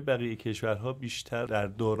کارو بکنید، بقیه کشورها بیشتر در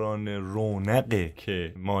دوران رونقه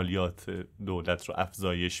که مالیات دولت رو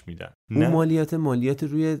افزایش میدن. اون مالیات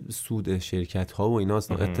روی سود شرکت ها و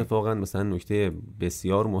ایناست. اتفاقا مثلا نکته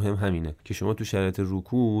بسیار مهم همینه که شما تو شرایط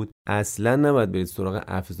رکود اصلا نباید برید سراغ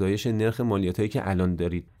افزایش نرخ مالیات هایی که الان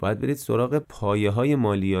دارید، باید برید سراغ پایه های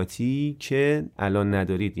مالیاتی که الان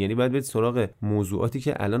ندارید. یعنی باید برید سراغ موضوعاتی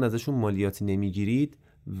که الان ازشون مالیات نمیگیرید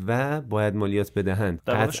و باید مالیات بدهند.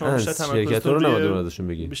 قطعاً شرکت‌ها رو نباید ازشون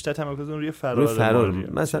بگیرید. بیشتر تمرکزتون روی فرار.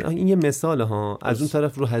 مثلا این یه مثاله ها. از اون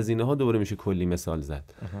طرف رو هزینه ها دوباره میشه کلی مثال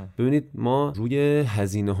زد. ببینید ما روی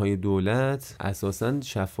هزینه های دولت اساساً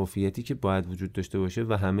شفافیتی که باید وجود داشته باشه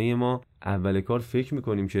و همه ما اول کار فکر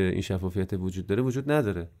میکنیم که این شفافیت وجود داره، وجود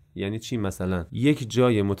نداره. یعنی چی؟ مثلا یک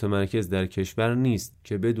جای متمرکز در کشور نیست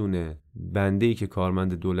که بدون بنده‌ای که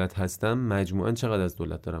کارمند دولت هستم مجموعاً چقدر از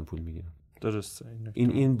دولت دارم پول میگیرم. درسته.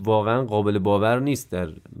 این واقعا قابل باور نیست در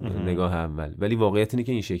نگاه اول، ولی واقعیت اینه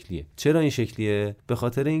که این شکلیه. چرا این شکلیه؟ به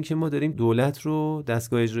خاطر اینکه ما داریم دولت رو،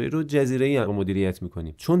 دستگاه اجرایی رو جزیره‌ای مدیریت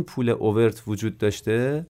میکنیم. چون پول اوورت وجود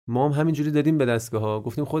داشته، ما هم همینجوری دادیم به دستگاه‌ها،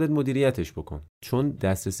 گفتیم خودت مدیریتش بکن. چون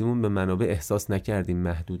دسترسیمون به منابع احساس نکردیم،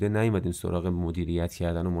 محدوده، نیومدیم سراغ مدیریت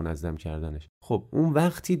کردن و منظم کردنش. خب اون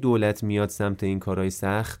وقتی دولت میاد سمت این کارهای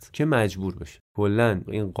سخت که مجبور بشه. کلاً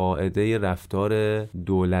این قاعده رفتار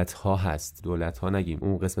دولت‌ها هست. دولت‌ها نگیم،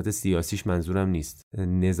 اون قسمت سیاسیش منظورم نیست.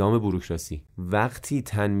 نظام بوروکراسی وقتی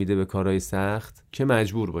تن میده به کارهای سخت که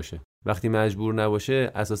مجبور باشه. وقتی مجبور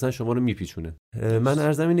نباشه اساسا شما رو میپیچونه. من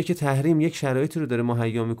عرضم اینه که تحریم یک شرایطی رو داره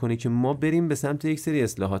مهیا میکنه که ما بریم به سمت یک سری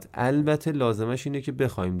اصلاحات. البته لازمش اینه که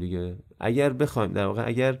بخوایم دیگه. اگر بخوایم، در واقع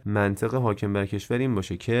اگر منطق حاکم بر کشور این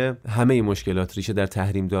باشه که همه مشکلات ریشه در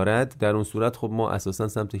تحریم دارد، در اون صورت خب ما اساسا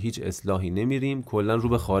سمت هیچ اصلاحی نمیریم، کلا رو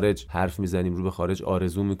به خارج حرف میزنیم، رو به خارج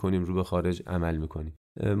آرزو میکنیم، رو به خارج عمل میکنیم.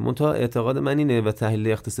 منتها اعتقاد من اینه و تحلیل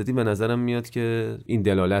اقتصادی به نظرم میاد که این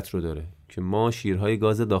دلالت رو داره که ما شیرهای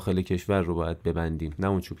گاز داخل کشور رو باید ببندیم، نه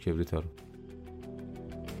اون چوب کبریتا رو.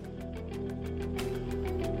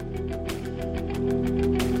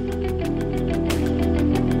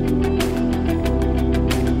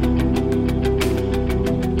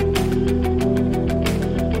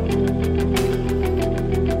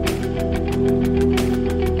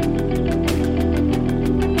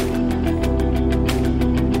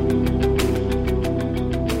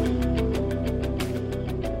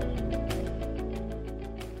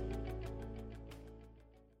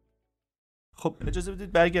 خب اجازه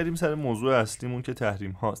بدید برگردیم سر موضوع اصلیمون که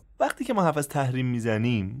تحریم هاست. وقتی که ما حرف از تحریم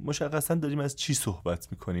میزنیم مشخصا داریم از چی صحبت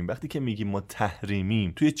میکنیم؟ وقتی که میگیم ما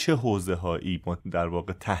تحریمیم، توی چه حوزه هایی ما در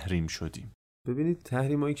واقع تحریم شدیم؟ ببینید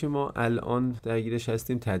تحریمایی که ما الان درگیرش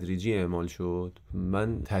هستیم تدریجی اعمال شد.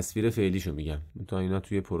 من تصویر فعلیشو میگم تا اینا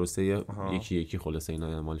توی پروسه یکی یکی خلاصه اینا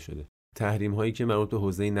اعمال شده. تحریم هایی که مربوط به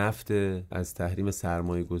حوزه نفت، از تحریم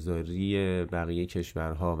سرمایه گذاری بقیه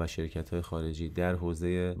کشورها و شرکت های خارجی در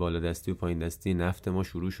حوزه بالادستی و پایین دستی نفت ما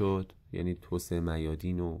شروع شد، یعنی توسعه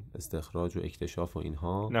میادین و استخراج و اکتشاف و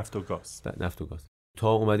اینها، نفت و گاز.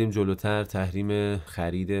 تا اومدیم جلوتر تحریم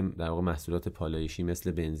خرید در واقع محصولات پالایشی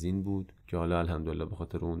مثل بنزین بود که حالا الحمدلله به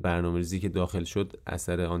خاطر اون برنامه‌ریزی که داخل شد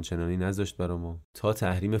اثر آنچنانی نذاشت برای ما، تا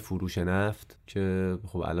تحریم فروش نفت که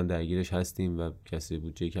خب الان درگیرش هستیم و کسری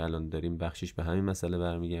بودجه‌ای که الان داریم بخشش به همین مسئله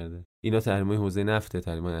برمیگرده. اینا تحریم‌های حوزه نفت،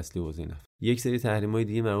 تحریم‌های اصلی حوزه نفت. یک سری تحریم‌های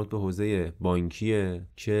دیگه مربوط به حوزه بانکیه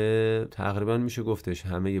که تقریبا میشه گفتش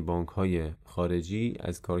همه بانک‌های خارجی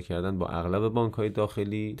از کار کردن با اغلب بانک‌های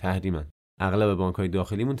داخلی تحریمن. اغلب بانک‌های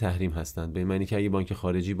داخلیمون تحریم هستند، به این معنی که اگه بانک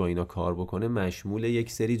خارجی با اینا کار بکنه مشمول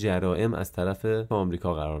یک سری جرائم از طرف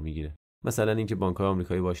آمریکا قرار میگیره. مثلا اینکه بانک‌های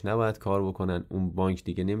آمریکایی باش نباید کار بکنن، اون بانک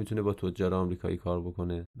دیگه نمیتونه با تجار آمریکایی کار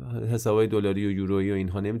بکنه، حسابای دلاری و یورویی و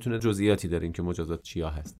اینها نمیتونه، جزئیاتی دارین که مجازات چیا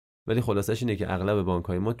هست. ولی خلاصش اینه که اغلب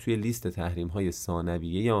بانک‌های ما توی لیست تحریم‌های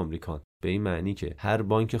ثانویه آمریکان، به این معنی که هر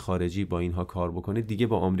بانک خارجی با اینها کار بکنه دیگه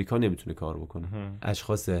با آمریکا نمیتونه کار بکنه.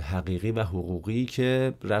 اشخاص حقیقی و حقوقی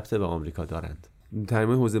که ربط به آمریکا دارند.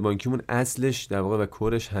 تحریم حوزه بانکیمون اصلش در واقع و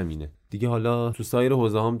کورش همینه. دیگه حالا تو سایر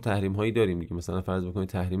حوزه هم تحریم هایی داریم دیگه، مثلا فرض بکنید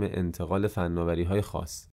تحریم انتقال فناوری های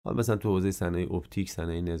خاص، حالا مثلا تو حوزه صنایع اپتیک،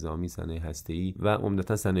 صنایع نظامی، صنایع هسته‌ای و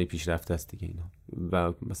عمدتا صنایع پیشرفته است دیگه اینا،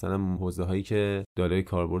 و مثلا حوزه هایی که دارای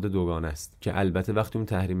کاربرد دوگانه است که البته وقتی اون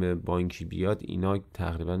تحریم بانکی بیاد اینا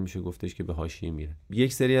تقریبا میشه گفتش که به حاشیه میره.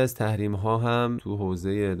 یک سری از تحریم ها هم تو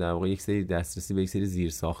حوزه در واقع یک سری دسترسی به یک سری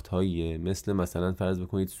زیرساخت هاییه، مثلا فرض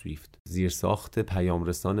بکنید سویفت، زیرساخت پیام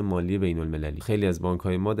رسان مالی بین المللی. خیلی از بانک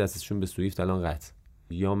های ما دستشون به سویفت الان قطع،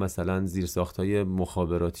 یا مثلا زیرساخت‌های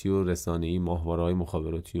مخابراتی و رسانه‌ای، ماهواره‌های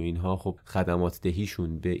مخابراتی و اینها، خب خدمات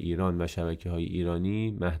دهیشون به ایران و شبکه‌های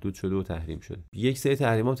ایرانی محدود شده و تحریم شده. یک سری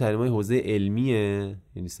تحریم‌های حوزه علمیه،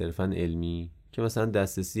 یعنی صرفاً علمی، که مثلا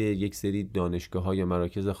دسترسی یک سری دانشگاه‌ها یا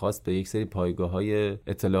مراکز خاص به یک سری پایگاه‌های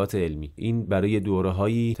اطلاعات علمی، این برای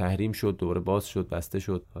دوره‌هایی تحریم شد، دوره باز شد، بسته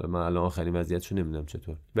شد. حالا من الان آخرین وضعیتشو نمیدونم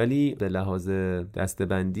چطور، ولی به لحاظ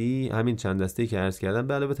دسته‌بندی همین چند دسته‌ای که عرض کردم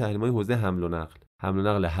به علاوه تحریم‌های حوزه حمل و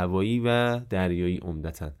نقل هوایی و دریایی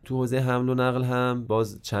عمدتاً. تو حوزه حمل و نقل هم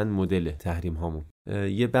باز چند مدل تحریم هامون.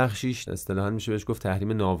 یه بخشیش اصطلاحاً میشه بهش گفت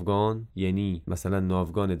تحریم ناوگان، یعنی مثلا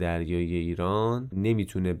ناوگان دریایی ایران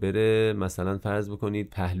نمیتونه بره مثلا فرض بکنید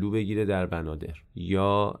پهلو بگیره در بنادر،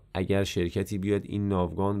 یا اگر شرکتی بیاد این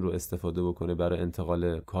ناوگان رو استفاده بکنه برای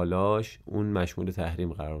انتقال کالاش اون مشمول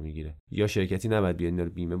تحریم قرار میگیره، یا شرکتی نباید بیاد اینا رو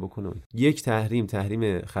بیمه بکنه. یک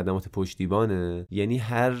تحریم خدمات پشتیبانه، یعنی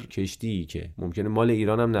هر کشتی که ممکنه مال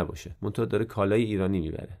ایران هم نباشه منتها داره کالای ایرانی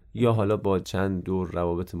میبره، یا حالا با چند دور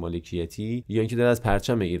روابط مالکیتی، یا اینکه داره از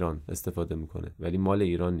پرچم ایران استفاده میکنه ولی مال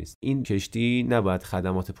ایران نیست، این کشتی نباید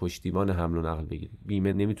خدمات پشتیبان حمل و نقل بگیره،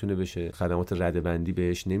 بیمه نمیتونه بشه، خدمات ردبندی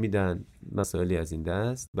بهش نمیدن، مسائلی از این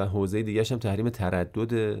دست. و حوزه دیگه هم تحریم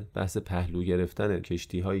تردد، بحث پهلو گرفتن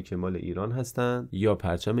کشتی هایی که مال ایران هستن یا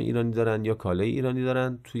پرچم ایرانی دارن یا کالای ایرانی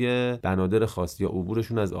دارن توی بنادر خاص یا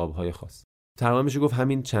عبورشون از آبهای خاص. تقریبا میشه گفت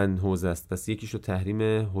همین چند حوزه است. پس یکیشو تحریم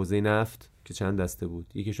حوزه نفت که چند دسته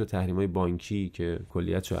بود، یکیشو تحریم‌های بانکی که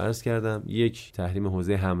کلیتشو عرض کردم، یک تحریم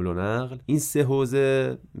حوزه حمل و نقل. این سه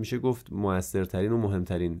حوزه میشه گفت موثرترین و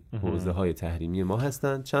مهمترین حوزه‌های تحریمی ما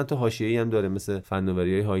هستن. چند تا حاشیه‌ای هم داره مثل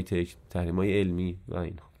فناوری‌های های تک، تحریم‌های علمی و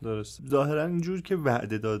اینا. درست. ظاهرا اینجور که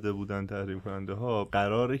وعده داده بودن تحریم کننده ها،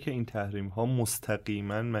 قراره که این تحریم ها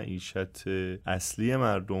مستقیما معیشت اصلی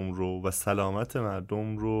مردم رو و سلامت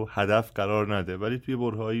مردم رو هدف قرار نده، ولی توی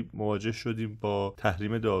برهه‌ای مواجه شدیم با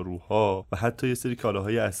تحریم داروها و حتی یه سری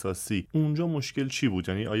کالاهای اساسی. اونجا مشکل چی بود؟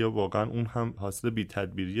 یعنی آیا واقعا اون هم حاصل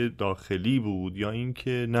بی‌تدبیری داخلی بود یا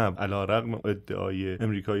اینکه نه علیرغم ادعای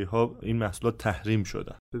امریکایی ها این محصولات تحریم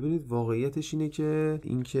شدن؟ ببینید واقعیتش اینه که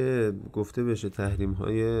اینکه گفته بشه تحریم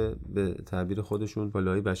های به تعبیر خودشون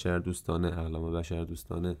بالای بشردوستانه، اقلام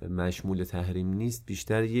بشردوستانه مشمول تحریم نیست،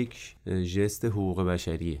 بیشتر یک ژست حقوق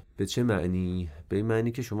بشریه. به چه معنی؟ به این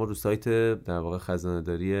معنی که شما رو سایت در واقع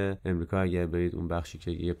خزانه‌داری امریکا اگر برید اون بخشی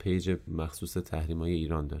که یه پیج مخصوص تحریم‌های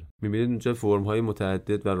ایران داره، می‌بینید اونجا فرم‌های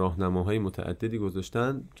متعدد و راهنماهای متعددی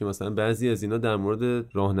گذاشتن که مثلا بعضی از اینا در مورد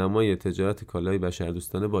راهنمای تجارت کالای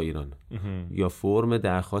بشردوستانه با ایران یا فرم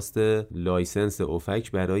درخواست لایسنس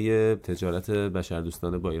اوفک برای تجارت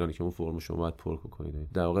بشردوستانه با ایران که اون فرم شما باید پر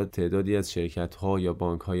کنید. در واقع تعدادی از شرکت‌ها یا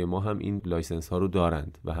بانک‌های ما هم این لایسنس‌ها رو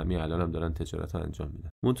دارند و همین الان هم دارن تجارت رو انجام میدن.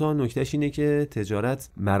 منتها نکتهش اینه که تجارت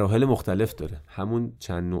مراحل مختلف داره. همون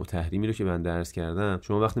چند نوع تحریمی رو که من درس کردم،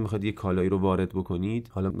 شما وقتی می‌خواید یک کالایی رو وارد بکنید،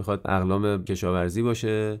 حالا میخواد اقلام کشاورزی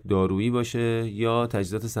باشه، دارویی باشه یا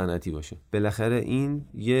تجهیزات صنعتی باشه، بالاخره این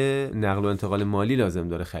یه نقل و انتقال مالی لازم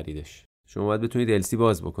داره خریدش. شما باید بتونید LC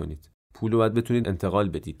باز بکنید، پول رو باید بتونید انتقال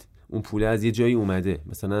بدید. اون پول از یه جایی اومده،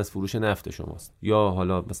 مثلا از فروش نفت شماست یا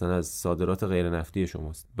حالا مثلا از صادرات غیر نفتی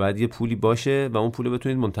شماست، باید یه پولی باشه و اون پول رو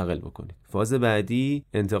بتونید منتقل بکنید. فاز بعدی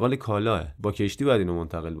انتقال کالاه، با کشتی باید اینو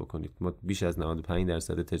منتقل بکنید. ما بیش از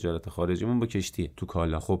 95% تجارت خارجیمون با کشتیه تو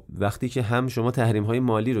کالا. خب وقتی که هم شما تحریم‌های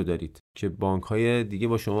مالی رو دارید که بانک‌های دیگه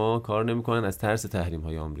با شما کار نمی‌کنن از ترس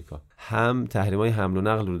تحریم‌های آمریکا، هم تحریم‌های حمل و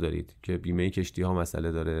نقل رو دارید که بیمه کشتی‌ها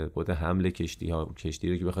مسئله داره، خود حمل کشتی‌ها، کشتی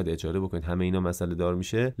رو که بخواید اجاره بکنید، همه اینا مسئله دار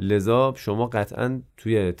میشه. لذا شما قطعاً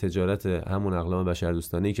توی تجارت همون اقلام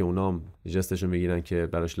بشردوستانه‌ای که اونا هم جستشو میگیرن که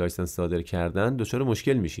براش لایسنس صادر کردن دچار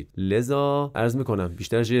مشکل میشید. لذا عرض میکنم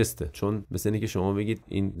بیشتر جسته، چون مثل اینه که شما بگید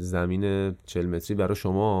این زمین 40 متری برای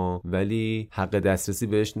شما ولی حق دسترسی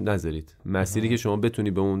بهش نذارید. مسیری که شما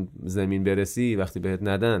بتونی به اون زمین برسی وقتی بهت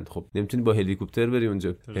ندن، خب نمیتونی با هلیکوپتر بری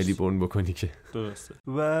اونجا هلیبورن بکنی که. درسته.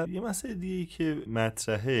 و یه مسئله دیگه که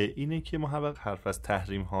مطرحه اینه که ما هر وقت حرف از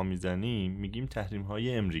تحریم ها میزنیم میگیم تحریم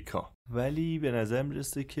های امریکا، ولی به نظر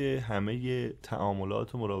میرسه که همه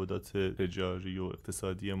تعاملات و مراودات تجاری و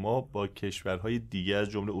اقتصادی ما با کشورهای دیگه از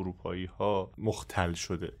جمله اروپایی ها مختل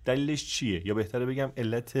شده. دلیلش چیه؟ یا بهتره بگم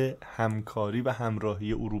علت همکاری و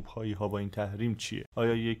همراهی اروپایی ها با این تحریم چیه؟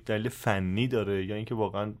 آیا یک دلیل فنی داره یا اینکه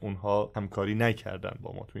واقعا اونها همکاری نکردن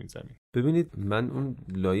با ما تو این زمین؟ ببینید من اون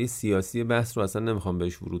لایه سیاسی بحث رو اصلا نمیخوام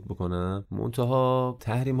بهش ورود بکنم. منتها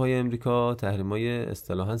تحریم‌های امریکا تحریم‌های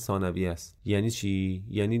اصطلاحاً ثانویه است. یعنی چی؟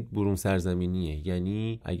 یعنی برون سرزمینیه.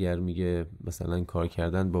 یعنی اگر میگه مثلا کار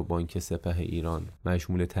کردن با بانک سپه ایران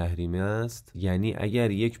مشمول تحریم است، یعنی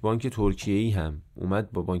اگر یک بانک ترکیه‌ای هم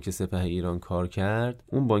اومد با بانک سپه ایران کار کرد،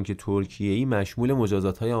 اون بانک ترکیه‌ای مشمول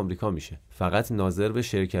مجازات‌های آمریکا میشه. فقط ناظر به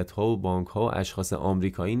شرکت‌ها و بانک‌ها و اشخاص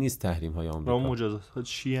آمریکایی نیست تحریم‌های آمریکا. اون مجازات‌ها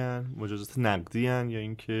چی ان؟ مجازات نقدی ان یا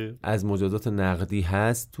اینکه از مجازات نقدی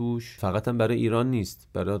هست توش، فقط هم برای ایران نیست،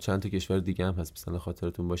 برای چند تا کشور دیگه هم هست. مثلا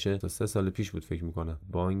خاطرتون باشه تا 3 سال پیش بود فکر می‌کنم،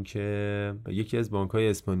 بانک یکی از بانک‌های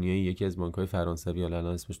اسپانیایی، یکی از بانک‌های فرانسوی، الان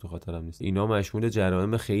اسمش تو خاطرم نیست، اینا مشمول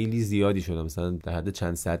جرایم خیلی زیادی شدن، مثلا در حد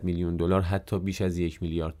چند صد میلیون دلار، حتی بیش از 1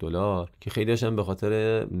 میلیارد دلار، که خیلی‌هاش هم به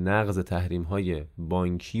خاطر نقض تحریم‌های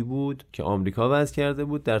بانکی بود که آمریکا وضع کرده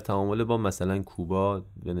بود در تعامل با مثلا کوبا،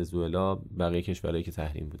 ونزوئلا، بقیه کشورهایی که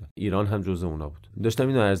تحریم بودن. ایران هم جزو اونا بود. داشتم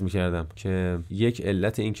اینو عرض می‌کردم که یک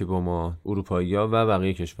علت این که با ما اروپایی‌ها و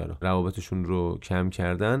بقیه کشورها روابطشون رو کم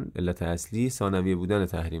کردن، علت اصلی ثانویه بودن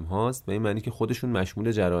تحریم هاست و این معنی که خودشون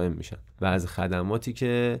مشمول جرائم میشن و از خدماتی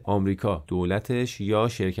که آمریکا دولتش یا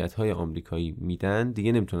شرکت‌های آمریکایی میدن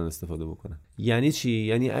دیگه نمیتونن استفاده بکنن. یعنی چی؟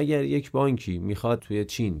 یعنی اگر یک بانکی میخواد توی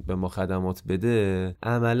چین به ما خدمات بده،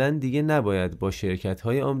 عملاً دیگه نباید با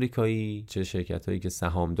شرکت‌های آمریکایی، چه شرکت‌هایی که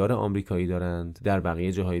سهامدار آمریکایی دارند در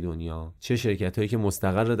بقیه جاهای دنیا، چه شرکت‌هایی که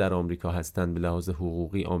مستقر در آمریکا هستن به لحاظ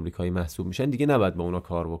حقوقی آمریکایی محسوب میشن، دیگه نباید با اونا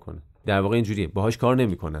کار بکنه. در واقع اینجوریه، باهاش کار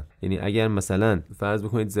نمیکنن. یعنی اگر مثلا فرض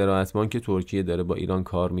بکنید زراعت بانک ترکیه داره با ایران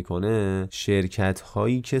کار میکنه، شرکت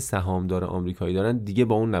هایی که سهامدار آمریکایی دارن دیگه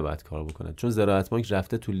با اون نباید کار بکنن، چون زراعت بانک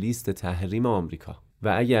رفته تو لیست تحریم آمریکا.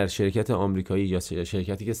 و اگر شرکت آمریکایی یا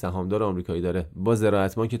شرکتی که سهامدار آمریکایی داره با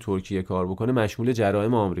زراعت بانک ترکیه کار بکنه، مشمول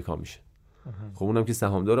جرایم آمریکا میشه. خب اونم که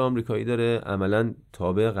سهامدار آمریکایی داره، عملاً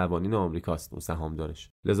تابع قوانین آمریکاست اون سهامدارش،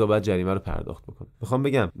 لذا باید جریمه رو پرداخت بکنه. میخوام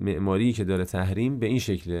بگم معماری که داره تحریم به این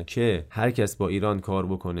شکله که هر کس با ایران کار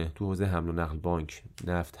بکنه تو حوزه حمل و نقل، بانک،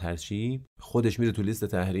 نفت، هر چی، خودش میره تو لیست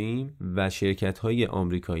تحریم و شرکت‌های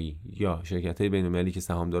آمریکایی یا شرکت‌های بین‌المللی که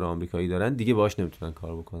سهامدار آمریکایی دارن دیگه باهاش نمیتونن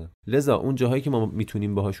کار بکنن. لذا اون جاهایی که ما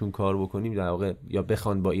میتونیم باهاشون کار بکنیم، در واقع یا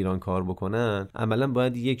بخوان با ایران کار بکنن، عملاً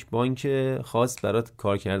باید یک بانک خاص برای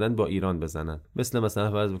کار کردن با ایران بزنن.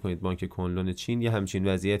 مثلا فرض بکنید بانک کنلون چین یه همچین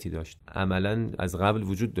وضعیتی داشت، عملاً از قبل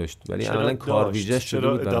وجود داشت ولی عملاً کار ویژه‌اش شده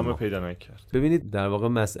بود، ادامه پیدا نکرد. ببینید در واقع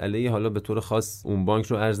مسئله، حالا به طور خاص اون بانک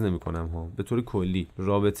رو عرض نمی‌کنم ها، به طور کلی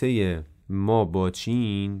رابطه ما با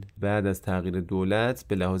چین بعد از تغییر دولت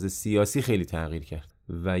به لحاظ سیاسی خیلی تغییر کرد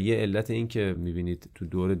و یه علت این که میبینید تو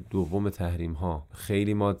دور دوم تحریم ها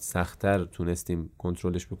خیلی ما سخت‌تر تونستیم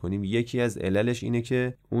کنترلش بکنیم، یکی از عللش اینه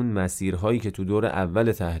که اون مسیرهایی که تو دور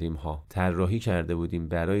اول تحریم ها طراحی کرده بودیم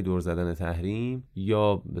برای دور زدن تحریم،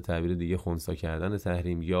 یا به تعبیر دیگه خنثی کردن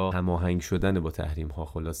تحریم یا هماهنگ شدن با تحریم ها،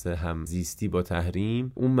 خلاصه هم زیستی با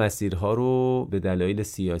تحریم، اون مسیرها رو به دلایل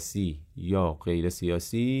سیاسی یا غیر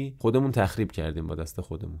سیاسی خودمون تخریب کردیم با دست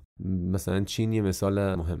خودمون. مثلا چین یه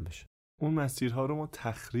مثال مهم بشه. اون مسیرها رو ما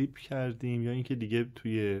تخریب کردیم یا اینکه دیگه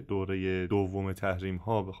توی دوره دوم تحریم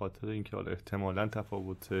ها به خاطر اینکه حالا احتمالاً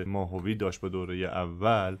تفاوت ماهوی داشت با دوره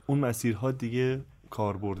اول، اون مسیرها دیگه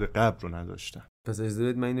کاربرد قبل رو نداشتن. پس اجازه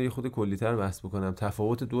بدید من اینو یه خود کلی‌تر بحث بکنم.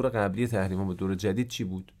 تفاوت دور قبلی تحریم‌ها با دور جدید چی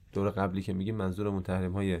بود؟ دور قبلی که میگیم منظورمون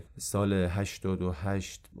تحریم‌های سال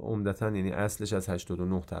 88 عمدتاً، یعنی اصلش از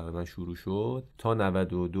 89 تقریبا شروع شد تا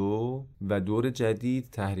 92 و دور جدید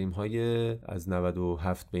تحریم‌های از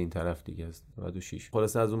 97 به این طرف دیگه است، 96.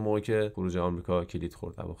 خلاصه از اون موقع که خروج آمریکا کلید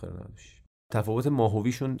خورد اواخر 96. تفاوت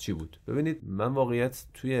ماهویشون چی بود؟ ببینید من واقعیت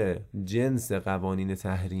توی جنس قوانین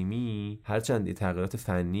تحریمی هرچند تغییرات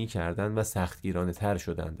فنی کردن و سختگیرانه تر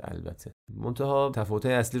شدند البته، منتها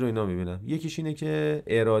تفاوت‌های اصلی رو اینا می‌بینم. یکیش اینه که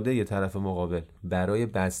اراده ی طرف مقابل برای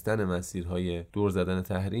بستن مسیرهای دور زدن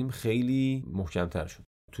تحریم خیلی محکم‌تر شد.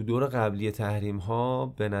 تو دور قبلی تحریم ها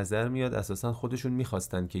به نظر میاد اساسا خودشون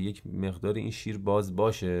میخواستن که یک مقدار این شیر باز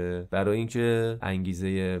باشه برای اینکه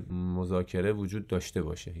انگیزه مذاکره وجود داشته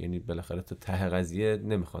باشه، یعنی بالاخره تا ته قضیه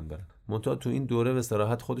نمیخوان برن. منتها تو این دوره به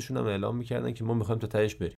صراحت خودشون هم اعلام میکردن که ما میخوایم تا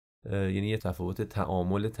تهش بریم. یعنی یه تفاوت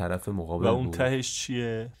تعامل طرف مقابل و اون بود. تهش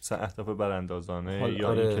چیه؟ مثلا اهداف براندازانه یا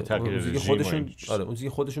آره، اینکه تغییر رژیم؟ اون چیزی که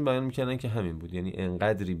خودشون بیان میکردن که همین بود، یعنی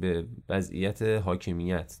انقدری به وضعیت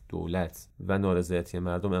حاکمیت دولت و نارضایتی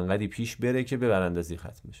مردم انقدری پیش بره که به براندازی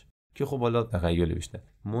ختم بشه، که خب حالا تخیل بیشتر.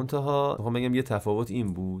 منتها میخوام بگم یه تفاوت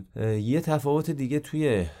این بود. یه تفاوت دیگه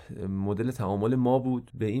توی مدل تعامل ما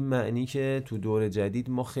بود، به این معنی که تو دور جدید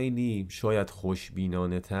ما خیلی شاید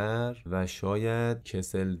خوشبینانه تر و شاید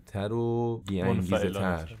کسلتر و بی‌انگیزه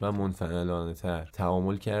تر و منفعلانه تر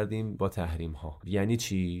تعامل کردیم با تحریم ها. یعنی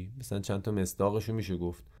چی؟ مثلا چند تا مصداقشو میشه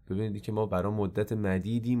گفت. ببینید که ما برای مدت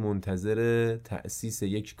مدیدی منتظر تأسیس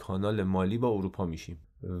یک کانال مالی با اروپا میشیم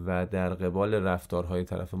و در قبال رفتارهای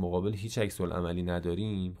طرف مقابل هیچ عکس‌العملی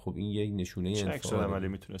نداریم. خب این یک نشونه انفعاله. چه عکس‌العملی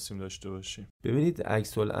میتونستیم داشته باشیم؟ ببینید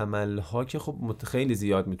عکس‌العمل‌ها که خب خیلی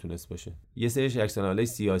زیاد میتونست باشه. یه سریش عکس‌العملای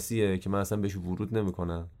سیاسیه که من اصلا بهش ورود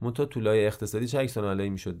نمیکنم. منتها تو لایه اقتصادی چه عکس‌العملی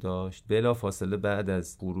میشد داشت؟ بلا فاصله بعد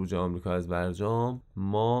از خروج آمریکا از برجام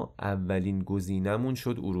ما اولین گزینمون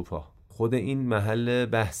شد اروپا. خود این محل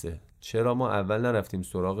بحثه. چرا ما اول نرفتیم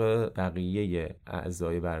سراغ بقیه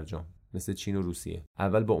اعضای برجام مثل چین و روسیه؟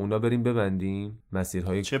 اول با اونا بریم ببندیم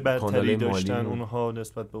مسیرهای چه برتری داشتن اونها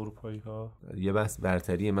نسبت به اروپایی ها؟ یه بحث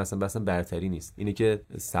برتریه، مثلا برتری نیست، اینه که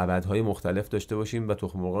سبدهای مختلف داشته باشیم و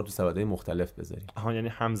تخم مرغ تو سبدهای مختلف بذاریم. یعنی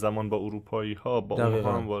همزمان با اروپایی ها با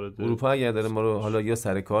اونها هم وارد. اروپا اگر داره ما رو حالا یا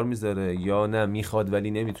سر کار میذاره یا نه میخواد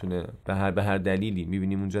ولی نمیتونه، به هر دلیلی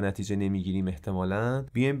میبینیم اونجا نتیجه نمیگیریم، احتمالاً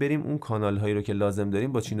بیایم بریم اون کانال هایی رو که لازم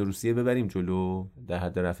داریم با چین و روسیه ببریم جلو در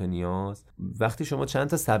حد رفع نیاز. وقتی شما چند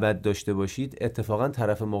تا سبد داشته باشید اتفاقا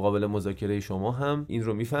طرف مقابل مذاکره شما هم این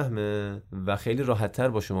رو میفهمه و خیلی راحت‌تر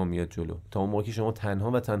با شما میاد جلو تا اون موقعی که شما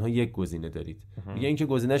تنها یک گزینه دارید. میگه اینکه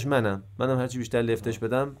گزینش منم هرچی بیشتر لفتش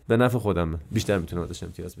بدم به نفع خودمه، بیشتر میتونم ازش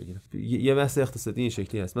امتیاز بگیرم. یه بحث اقتصادی این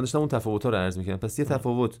شکلی هست. من داشتم اون تفاوت‌ها رو عرض می‌کردم. پس یه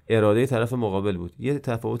تفاوت اراده طرف مقابل بود، یه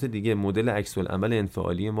تفاوت دیگه مدل عکس‌العمل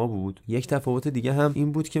انفعالی ما بود، یک تفاوت دیگه هم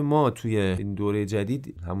این بود که ما توی این دوره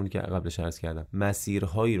جدید همون که قبلش عرض کردم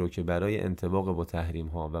مسیرهایی رو که برای انطباق با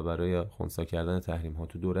تحریم‌ها و برای خنثی کردن تحریم‌ها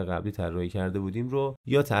تو دوره قبلی طراحی کرده بودیم رو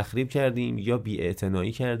یا تخریب کردیم یا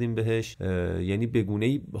بی‌اعتنایی کردیم بهش، یعنی به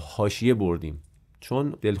گونه‌ای حاشیه بردیم.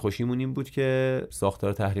 چون دلخوشیمون این بود که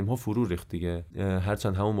ساختار تحریم‌ها فرو ریخت دیگه.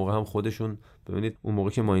 هرچند همون موقع هم خودشون ببینید اون موقع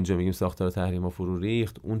که ما اینجا میگیم ساختار تحریم‌ها فرو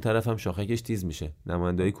ریخت، اون طرف هم شاخکش تیز میشه.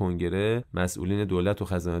 نماینده‌های کنگره، مسئولین دولت و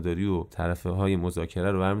خزانه‌داری و طرف‌های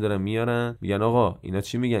مذاکره رو برمی‌دارن میارن میگن آقا اینا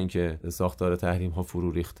چی میگن که ساختار تحریم‌ها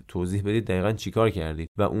فرو ریخت؟ توضیح بدید دقیقاً چیکار کردید؟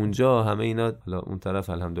 و اونجا همه اینا، حالا اون طرف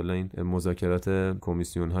الحمدلله این مذاکرات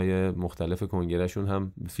کمیسیون‌های مختلف کنگرهشون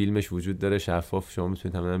هم فیلمش وجود داره شفاف، شما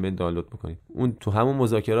میتونید همین برید دانلود بکنید. اون تو همون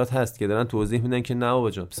مذاکرات هست که دارن توضیح میدن که نه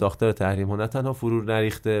بابا جان، ساختار تحریم‌ها نه تنها فرو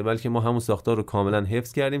نریخته بلکه ما همون ساختار رو کاملا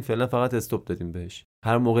حفظ کردیم، فعلا فقط استاپ دادیم بهش.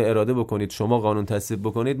 هر موقع اراده بکنید شما قانون تصویب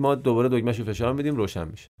بکنید ما دوباره دکمه‌شو فشار میدیم روشن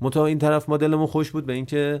میشه. منتها این طرف ما دلمون خوش بود به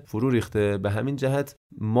اینکه فرو ریخته، به همین جهت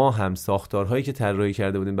ما هم ساختارهایی که طراحی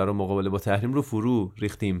کرده بودیم برای مقابله با تحریم رو فرو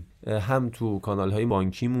ریختیم. هم تو کانال‌های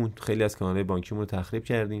بانکیمون خیلی از کانال‌های بانکیمون رو تخریب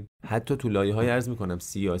کردیم، حتی تو لایه‌های عرض می‌کنم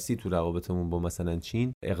سیاسی تو روابطمون با مثلا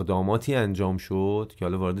چین اقداماتی انجام شد که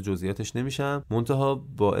حالا وارد جزئیاتش نمیشم، منتها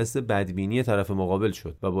باعث بدبینی طرف مقابل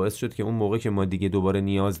شد و باعث شد که اون موقع که ما دیگه دوباره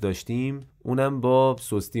نیاز داشتیم اونم با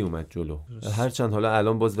سستی اومد جلو. هرچند حالا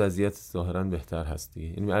الان باز وضعیت ظاهرا بهتر هست دیگه.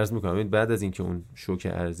 یعنی عرض می‌کنم بعد از اینکه اون شوک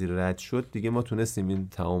ارزی رد شد دیگه ما تونستیم این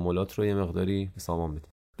تعاملات رو یه مقداری سامان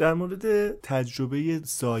بدیم. در مورد تجربه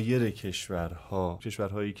سایر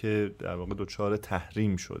کشورهایی که در واقع دچار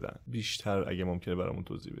تحریم شدن بیشتر اگه ممکنه برامون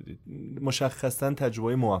توضیح بدید. مشخصاً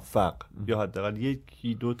تجربه موفق یا حداقل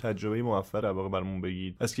یکی دو تجربه موفق در واقع برامون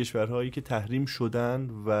بگید از کشورهایی که تحریم شدن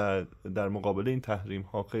و در مقابل این تحریم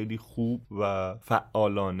ها خیلی خوب و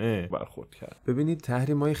فعالانه برخورد کرد. ببینید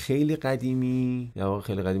تحریم‌های خیلی قدیمی یا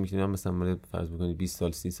خیلی قدیمی که مثلا فرض بکنید 20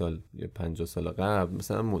 سال 30 سال یا 50 سال قبل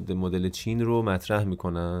مثلا مدل چین رو مطرح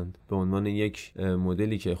میکنند به عنوان یک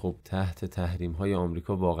مدلی که خب تحت تحریم‌های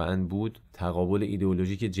آمریکا واقعاً بود، تقابل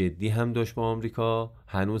ایدئولوژیک جدی هم داشت با آمریکا،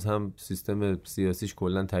 هنوز هم سیستم سیاسیش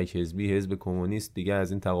کلا تک حزبی، حزب کمونیست، دیگه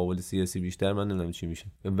از این تقابل سیاسی بیشتر من نمیدونم چی میشه.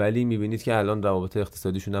 ولی میبینید که الان روابط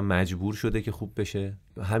اقتصادیشون هم مجبور شده که خوب بشه.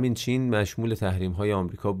 همین چین مشمول تحریم‌های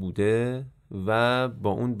آمریکا بوده و با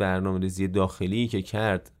اون برنامه‌ریزی داخلی که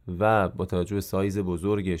کرد و با توجه به سایز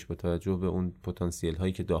بزرگش، با توجه به اون پتانسیل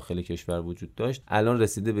هایی که داخل کشور وجود داشت، الان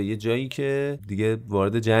رسیده به یه جایی که دیگه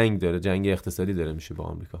وارد جنگ داره، جنگ اقتصادی داره میشه با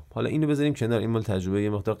آمریکا. حالا اینو بذاریم کنار، این مال تجربه یه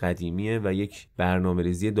مقدار قدیمیه و یک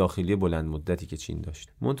برنامه‌ریزی داخلی بلند مدتی که چین داشت.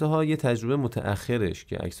 منتها یه تجربه متأخرش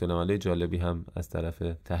که عکس‌العمل‌های جالبی هم از طرف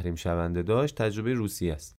تحریم شونده داشت، تجربه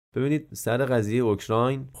روسیه است. ببینید سر قضیه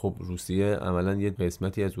اوکراین، خب روسیه عملاً یه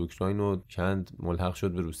قسمتی از اوکراین رو کند، ملحق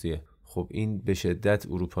شد به روسیه. خب این به شدت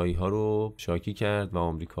اروپایی ها رو شاکی کرد و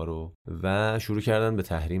آمریکا رو و شروع کردن به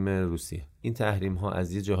تحریم روسیه. این تحریم ها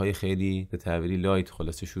از یه جاهای خیلی به تعبیری لایت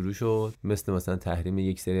خلاصه شروع شد، مثلا تحریم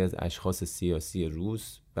یک سری از اشخاص سیاسی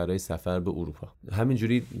روس برای سفر به اروپا.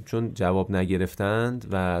 همینجوری چون جواب نگرفتند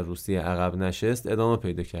و روسیه عقب نشست ادامه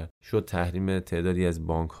پیدا کرد. شد تحریم تعدادی از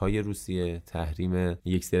بانک های روسیه، تحریم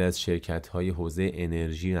یک سری از شرکت های حوزه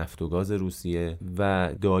انرژی، نفت و گاز روسیه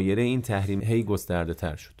و دایره این تحریم هی گسترده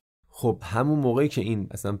تر شد. خب همون موقعی که این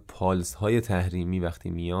اصلا پالس های تحریمی وقتی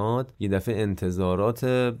میاد، یه دفعه انتظارات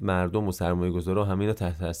مردم و سرمایه‌گذارا همین رو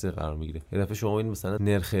تحت تاثیر قرار میگیره. یه دفعه شما این مثلا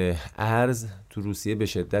نرخ ارز تو روسیه به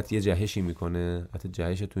شدت یه جهشی میکنه، حتی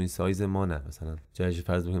جهش تو این سایز ما نه، مثلا جهش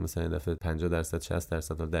فرض بکنید مثلا یه دفعه 50%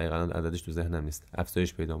 60% دقیقاً عددش تو ذهنم نیست،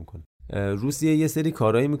 افزایش پیدا میکنه. روسیه یه سری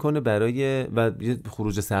کارایی میکنه برای و یه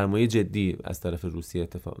خروج سرمایه جدی از طرف روسیه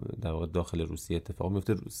اتفاق در واقع داخل روسیه اتفاق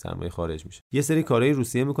میفته، سرمایه خارج میشه. یه سری کارایی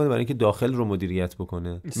روسیه میکنه برای اینکه داخل رو مدیریت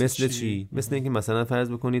بکنه. مثل چی؟ مثل اینکه مثلا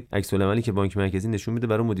فرض بکنید عکس العملی که بانک مرکزی نشون میده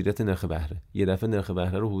برای مدیریت نرخ بهره، یه دفعه نرخ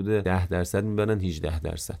بهره رو حدود 10% میبرن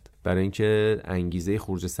 18% برای اینکه انگیزه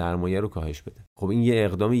خروج سرمایه رو کاهش بده. خب این یه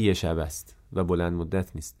اقدام یه شبه است و بلند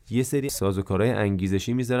مدت نیست. یه سری سازوکارهای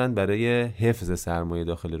انگیزشی میذارن برای حفظ سرمایه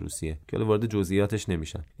داخل روسیه که حالا وارد جزئیاتش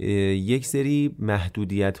نمیشن. یک سری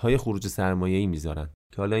محدودیت‌های خروج سرمایه‌ای میذارن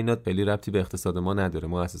که حالا اینا خیلی ربطی به اقتصاد ما نداره،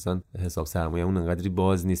 ما اساسا حساب سرمایه‌مون انقدری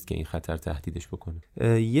باز نیست که این خطر تهدیدش بکنه.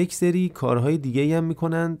 یک سری کارهای دیگه‌ای هم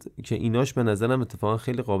میکنند که ایناش به نظرم اتفاقا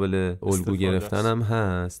خیلی قابل الگو گرفتن هم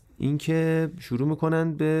هست. اینکه شروع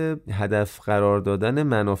میکنن به هدف قرار دادن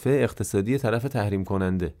منافع اقتصادی طرف تحریم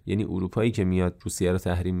کننده. یعنی اروپایی که میاد روسیه رو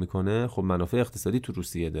تحریم میکنه، خب منافع اقتصادی تو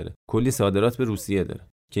روسیه داره، کلی صادرات به روسیه داره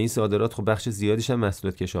که این صادرات خب بخش زیادیش هم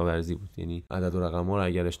محصولات کشاورزی بود. یعنی عدد و رقم‌ها رو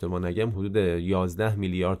اگر اشتباه نگم حدود 11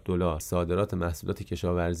 میلیارد دلار صادرات محصولات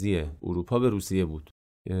کشاورزی اروپا به روسیه بود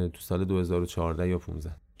تو سال 2014 یا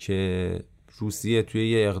 15 که روسیه توی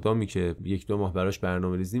یه اقدامی که 1-2 ماه براش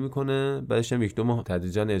برنامه‌ریزی میکنه، بعدش هم 1-2 ماه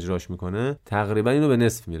تدریجاً اجراش میکنه، تقریبا اینو به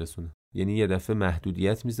نصف میرسونه. یعنی یه دفعه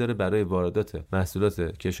محدودیت میذاره برای واردات محصولات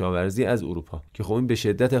کشاورزی از اروپا که خب این به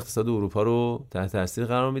شدت اقتصاد اروپا رو تحت تاثیر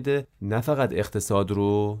قرار میده. نه فقط اقتصاد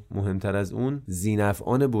رو، مهمتر از اون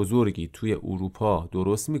ذی‌نفعان بزرگی توی اروپا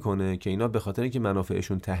درست میکنه که اینا به خاطر اینکه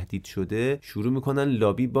منافعشون تهدید شده شروع میکنن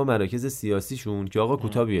لابی با مراکز سیاسیشون که آقا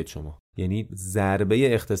کوتاه بیاید شما. یعنی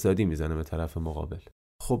ضربه اقتصادی میزنه به طرف مقابل.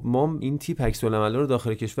 خب ما این تیپ عکس‌العمل رو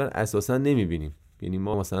داخل کشور اساسا نمیبینیم. یعنی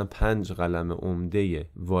ما مثلا 5 قلم عمده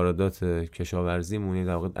واردات کشاورزیمون،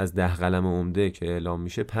 در واقع از 10 قلم عمده که اعلام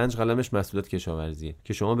میشه 5 قلمش محصولات کشاورزیه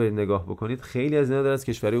که شما برید نگاه بکنید خیلی از اینا از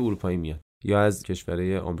کشورهای اروپایی میاد یا از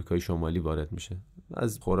کشورهای آمریکای شمالی وارد میشه،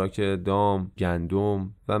 از خوراک دام،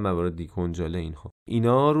 گندم و موارد دیگه، کنجاله اینها.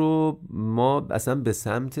 اینا رو ما اصلا به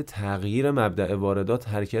سمت تغییر مبدأ واردات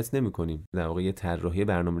حرکت نمی‌کنیم. در واقع یه طراحی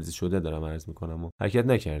برنامه‌ریزی شده دارم عرض می‌کنم و حرکت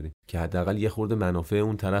نکردیم که حداقل یه خورده منافع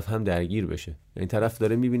اون طرف هم درگیر بشه. این طرف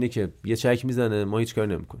داره می‌بینه که یه چک میزنه ما هیچ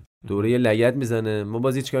کاری نمی‌کنیم، دوره لگد میزنه ما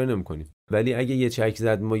باز هیچ کاری نمی‌کنیم، ولی اگه یه چک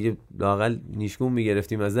زد ما یه لااقل نیشگون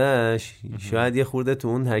می‌گرفتیم ازش، شاید یه خورده تو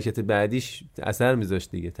اون حرکت بعدیش اثر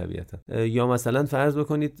می‌ذاشت دیگه طبیعتا. یا مثلا فرض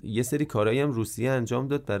بکنید یه سری کارایی هم روسیه انجام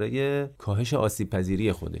داد برای کاهش آسیب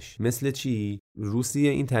پذیری خودش. مثل چی؟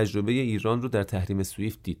 روسیه این تجربه ایران رو در تحریم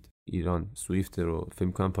سویفت دید ایران سویفت رو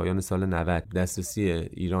فکر کنم پایان سال 90 دسترسی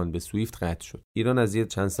ایران به سویفت قطع شد. ایران از یه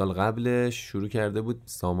چند سال قبلش شروع کرده بود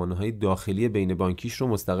سامانه‌های داخلی بین بانکیش رو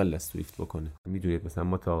مستقل از سویفت بکنه. میدونید مثلا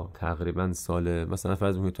ما تا تقریبا سال مثلا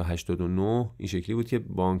فرض کنید تا 89 این شکلی بود که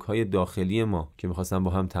بانک‌های داخلی ما که می‌خواستن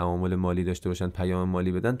با هم تعامل مالی داشته باشن، پیام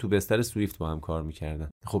مالی بدن، تو بستر سویفت با هم کار می‌کردن.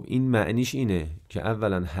 خب این معنیش اینه که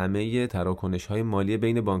اولا همه تراکنش‌های مالی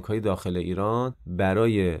بین بانک‌های داخل ایران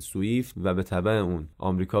برای سویفت و به تبع اون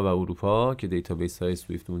آمریکا و اروپا که دیتابیس‌های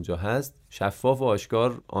سویفت اونجا هست شفاف و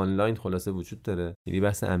آشکار آنلاین خلاصه وجود داره. یعنی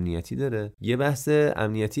بحث امنیتی داره. یه بحث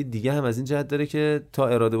امنیتی دیگه هم از این جهت داره که تا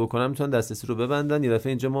اراده بکنن میتونن دسترسی رو ببندن. یه دفعه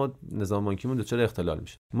اینجا ما نظام بانکیمون دچار اختلال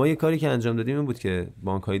میشه. ما یه کاری که انجام دادیم این بود که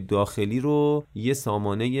بانک‌های داخلی رو یه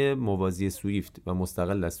سامانه موازی سویفت و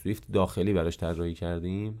مستقل از سویفت داخلی براش طراحی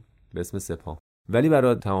کردیم به اسم سپام. ولی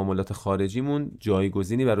برای تعاملات خارجیمون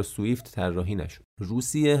جایگزینی برای سویفت طراحی نشد.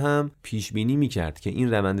 روسیه هم پیش بینی می‌کرد که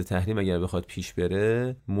این روند تحریم اگر بخواد پیش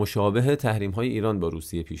بره مشابه تحریم‌های ایران با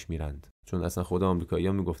روسیه پیش میرند. چون اصلا خود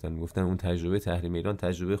آمریکایی‌ها میگفتن اون تجربه تحریم ایران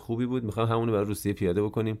تجربه خوبی بود، می‌خوام همون برای روسیه پیاده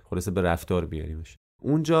بکنیم، خلاصه به رفتار بیاریمش.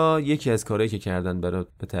 اونجا یکی از کارهایی که کردن برای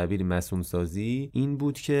به تعبیر مسئول سازی این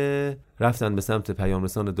بود که رفتن به سمت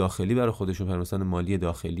پیامرسان داخلی برای خودشون، پیامرسان مالی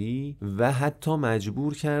داخلی، و حتی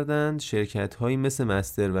مجبور کردن شرکت‌هایی مثل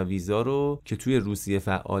مستر و ویزا رو که توی روسیه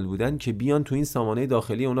فعال بودن که بیان تو این سامانه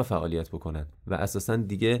داخلی اونا فعالیت بکنن و اساساً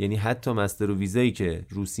دیگه یعنی حتی مستر و ویزایی که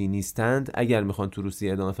روسی نیستند اگر میخوان تو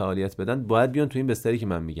روسیه ادامه فعالیت بدن باید بیان تو این بستری که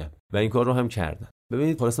من میگم و این کار رو هم کردن.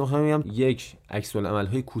 ببینید خلاصه می‌خوام بگم یک عکس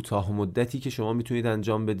العمل‌های کوتاه مدتی که شما میتونید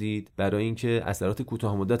انجام بدید برای اینکه اثرات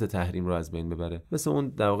کوتاه مدت تحریم رو از بین ببره، مثل اون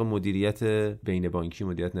در واقع مدیریت بین بانکی،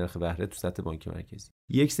 مدیریت نرخ بهره تو سطح بانک مرکزی.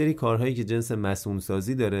 یک سری کارهایی که جنس مسئول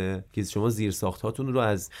سازی داره که شما زیرساخت‌هاتون رو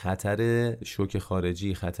از خطر شوک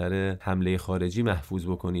خارجی، خطر حمله خارجی محفوظ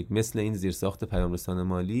بکنید، مثل این زیرساخت پیامرسان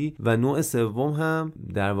مالی. و نوع سوم هم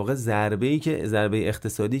در واقع ضربه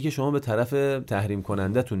اقتصادی که شما به طرف تحریم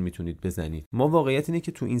کننده‌تون میتونید بزنید. ما واقعیت اینه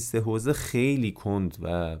که تو این سه حوزه خیلی کند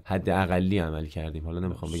و حد اقلی عمل کردیم. حالا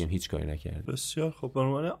نمیخوام بگم هیچ کاری نکردیم. بسیار خب. به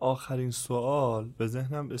عنوان آخرین سوال به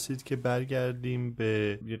ذهنم رسید که برگردیم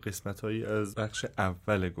به یه قسمت‌هایی از بخش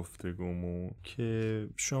اول گفتگومون که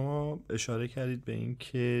شما اشاره کردید به این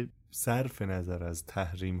که صرف نظر از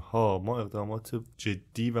تحریم ها ما اقدامات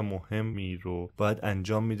جدی و مهمی رو باید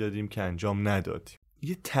انجام میدادیم که انجام ندادیم.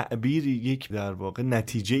 یه تعبیری، یک در واقع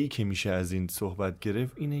نتیجه‌ای که میشه از این صحبت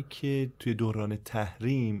گرفت اینه که توی دوران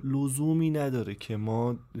تحریم لزومی نداره که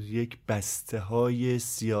ما یک بسته‌های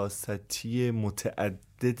سیاستی متعدد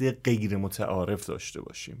غیر متعارف داشته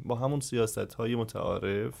باشیم. با همون سیاست‌های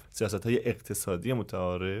متعارف، سیاست‌های اقتصادی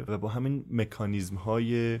متعارف و با همین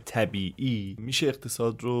مکانیزم‌های طبیعی میشه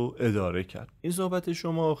اقتصاد رو اداره کرد. این صحبت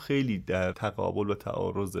شما خیلی در تقابل و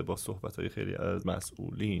تعارض با صحبت‌های خیلی از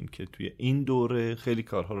مسئولین که توی این دوره خیلی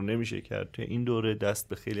کارها رو نمیشه کرد، توی این دوره دست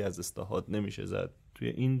به خیلی از اصلاحات نمیشه زد، توی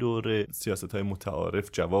این دوره سیاست‌های متعارف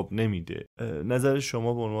جواب نمیده. نظر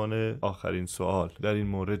شما به عنوان آخرین سوال در این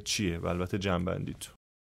مورد چیه و البته جنبندیتون؟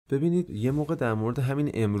 ببینید یه موقع در مورد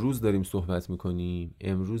همین امروز داریم صحبت میکنیم،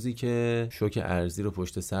 امروزی که شوک ارزی رو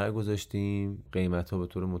پشت سر گذاشتیم، قیمت‌ها به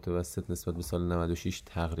طور متوسط نسبت به سال 96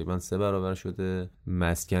 تقریبا 3 برابر شده،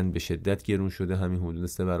 مسکن به شدت گرون شده، همین حدود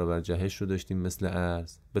 3 برابر جهش رو داشتیم مثل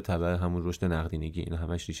ارز، به تبع همون رشد نقدینگی، اینا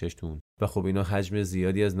همش ریشش تون و خب اینا حجم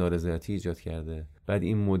زیادی از نارضایتی ایجاد کرده. بعد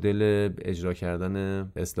این مدل اجرا کردن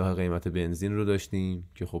اصلاح قیمت بنزین رو داشتیم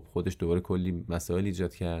که خب خودش دوباره کلی مسائل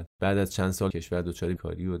ایجاد کرد. بعد از چند سال کشور دچار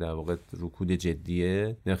بیکاری و در واقع رکود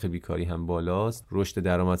جدیه، نرخ بیکاری هم بالاست، رشد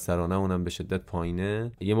درآمد سرانه اونم به شدت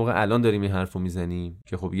پایینه. یه موقع الان داریم این حرفو میزنیم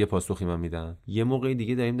که خب یه پاسخی من میدم، یه موقع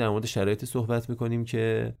دیگه داریم در مورد شرایط صحبت میکنیم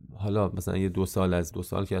که حالا مثلا یه 2 سال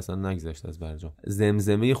که اصلا نگذشت از برجام،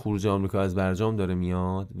 زمزمه خروج آمریکا از برجام داره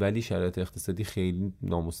میاد، ولی شرایط اقتصادی خیلی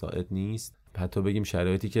نامساعد نیست. حتی بگیم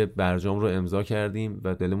شرایطی که برجام رو امضا کردیم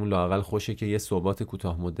و دلمون لااقل خوشه که یه ثبات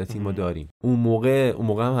کوتاه مدتی ما داریم. اون موقع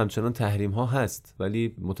هم همچنان تحریم ها هست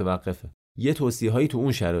ولی متوقفه. یه توصیه‌هایی تو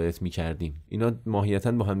اون شرایط می‌کردیم. اینا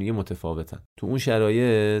ماهیتاً با هم دیگه متفاوتن. تو اون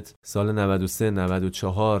شرایط سال 93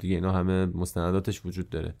 94 اینا همه مستنداتش وجود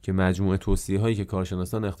داره که مجموعه توصیه‌هایی که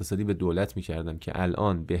کارشناسان اقتصادی به دولت می‌کردن که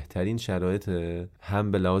الان بهترین شرایط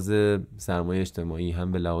هم به لحاظ سرمایه اجتماعی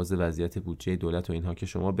هم به لحاظ وضعیت بودجه دولت و اینها که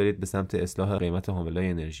شما برید به سمت اصلاح قیمت حاملای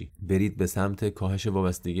انرژی، برید به سمت کاهش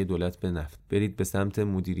وابستگی دولت به نفت، برید به سمت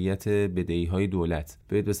مدیریت بدهی‌های دولت،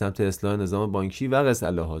 برید به سمت اصلاح نظام بانکی و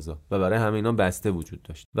غیره و برای همه اینا بسته وجود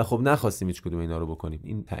داشت و خب نخواستیم هیچ کدوم اینا رو بکنیم.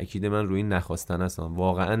 این تاکید من روی این نخواستن است،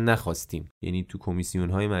 واقعا نخواستیم. یعنی تو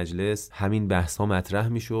کمیسیون‌های مجلس همین بحث‌ها مطرح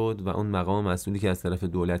می‌شد و اون مقام مسئولی که از طرف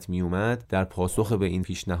دولت میومد در پاسخ به این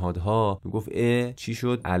پیشنهادها میگفت چی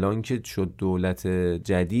شد الان که شد دولت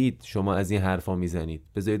جدید شما از این حرفا میزنید،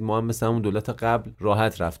 بذارید ما هم مثل اون دولت قبل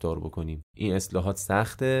راحت رفتار بکنیم، این اصلاحات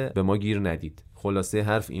سخته، به ما گیر ندید. خلاصه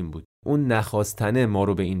حرف این بود. اون نخواستنه ما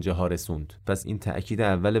رو به اینجاها رسوند. پس این تأکید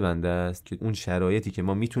اول بنده است که اون شرایطی که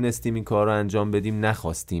ما میتونستیم این کار رو انجام بدیم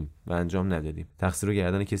نخواستیم و انجام ندادیم. تقصیر رو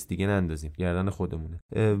گردن کسی دیگه نندازیم، گردن خودمونه.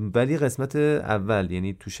 ولی قسمت اول،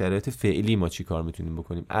 یعنی تو شرایط فعلی ما چی کار میتونیم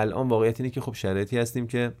بکنیم؟ الان واقعیت اینه که خب شرایطی هستیم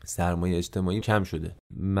که سرمایه اجتماعی کم شده.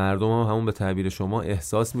 مردم هم همون به تعبیر شما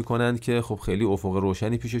احساس میکنند که خب خیلی افق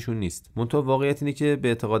روشنی پیششون نیست. منتها واقعیت اینه که به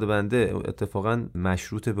اعتقاد بنده اتفاقا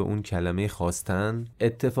مشروط به اون کلمه خواستن،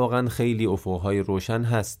 اتفاقا خیلی افقهای روشن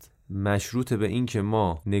هست. مشروط به این که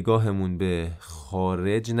ما نگاهمون به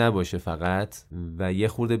خارج نباشه فقط و یه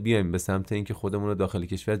خورده بیایم به سمت این که خودمون رو داخل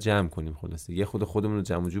کشور جمع کنیم. خلاصه یه خورده خودمون رو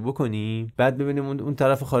جمع جو بکنیم، بعد ببینیم اون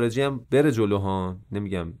طرف خارجی هم بره جلوها.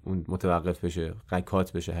 نمیگم اون متوقف بشه،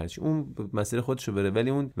 قکات بشه، هرچی اون مسیر خودشو بره، ولی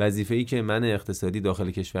اون وظیفه‌ای که من اقتصادی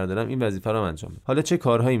داخل کشور دارم این وظیفه رو انجام بدم. حالا چه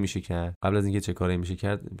کارهایی میشه کرد؟ قبل از اینکه چه کارهایی میشه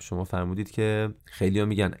کرد، شما فرمودید که خیلی‌ها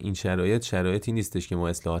میگن این شرایطی نیستش که ما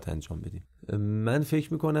اصلاحات انجام بدیم. من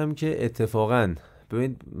فکر میکنم که اتفاقاً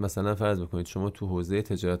ببینید، مثلا فرض بکنید شما تو حوزه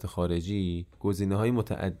تجارت خارجی گزینه‌های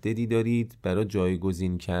متعددی دارید برای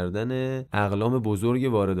جایگزین کردن اقلام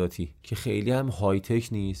بزرگ وارداتی که خیلی هم های تک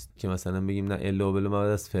نیست که مثلا بگیم نه الا و بلا من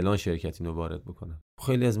باید از فلان شرکت اینو وارد بکنم.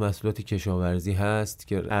 خیلی از محصولات کشاورزی هست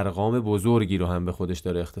که ارقام بزرگی رو هم به خودش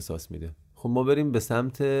داره اختصاص میده. خب ما بریم به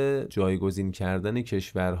سمت جایگزین کردن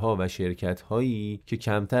کشورها و شرکت‌هایی که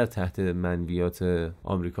کمتر تحت منویات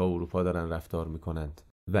آمریکا و اروپا دارن رفتار میکنند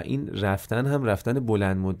و این رفتن هم رفتن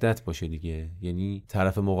بلند مدت باشه دیگه. یعنی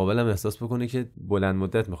طرف مقابل هم احساس بکنه که بلند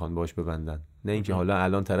مدت میخوان باش ببندن، نه اینکه حالا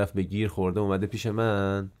الان طرف به گیر خورده اومده پیش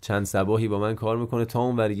من چند صباحی با من کار میکنه تا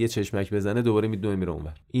اونور یه چشمک بزنه دوباره میدونه میره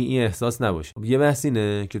اونور. این احساس نباشه. یه بحث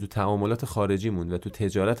اینه که تو تعاملات خارجیمون و تو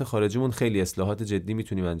تجارت خارجیمون خیلی اصلاحات جدی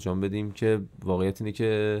میتونیم انجام بدیم که واقعیت اینه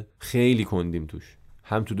که خیلی کندیم توش.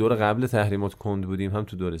 هم تو دور قبل تحریمات کند بودیم، هم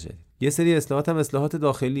تو دور جدید. یه سری اصلاحات هم اصلاحات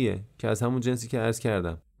داخلیه که از همون جنسی که عرض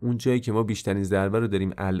کردم. اون جایی که ما بیشترین ضربه رو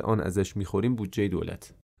داریم الان ازش میخوریم بودجه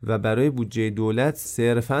دولت و برای بودجه دولت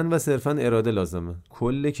صرفاً اراده لازمه.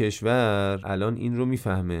 کل کشور الان این رو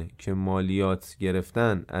میفهمه که مالیات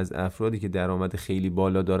گرفتن از افرادی که درآمد خیلی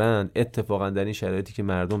بالا دارن، اتفاقاً در این شرایطی که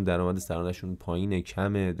مردم درآمد سرانه‌شون پایینه،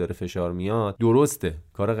 کمه، داره فشار میاد، درسته،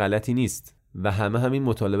 کار غلطی نیست و همه همین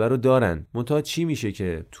مطالبه رو دارن. منتها چی میشه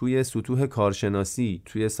که توی سطوح کارشناسی،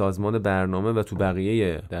 توی سازمان برنامه و تو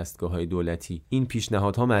بقیه دستگاه‌های دولتی این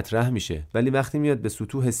پیشنهادها مطرح میشه، ولی وقتی میاد به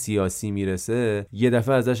سطوح سیاسی میرسه یه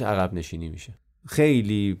دفعه ازش عقب نشینی میشه.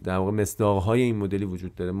 خیلی در واقع مصداق‌های این مدلی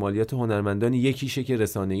وجود داره. مالیات هنرمندان یکیشه که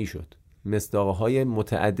رسانه‌ای شد. مصداق‌های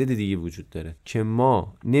متعدد دیگه وجود داره که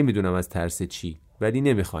ما نمیدونم از ترس چی ولی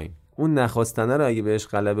نمیخوایم. اون نخواستنه رو اگه بهش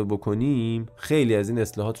غلبه بکنیم خیلی از این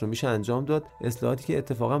اصلاحات رو میشه انجام داد. اصلاحاتی که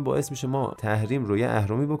اتفاقا باعث میشه ما تحریم رو یه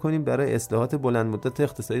اهرمی بکنیم برای اصلاحات بلند مدت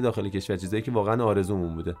اقتصادی داخل کشور، چیزایی که واقعا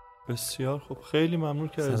آرزومون بوده. بسیار خوب، خیلی ممنون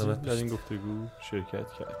که در این گفتگو شرکت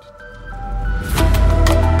کردید.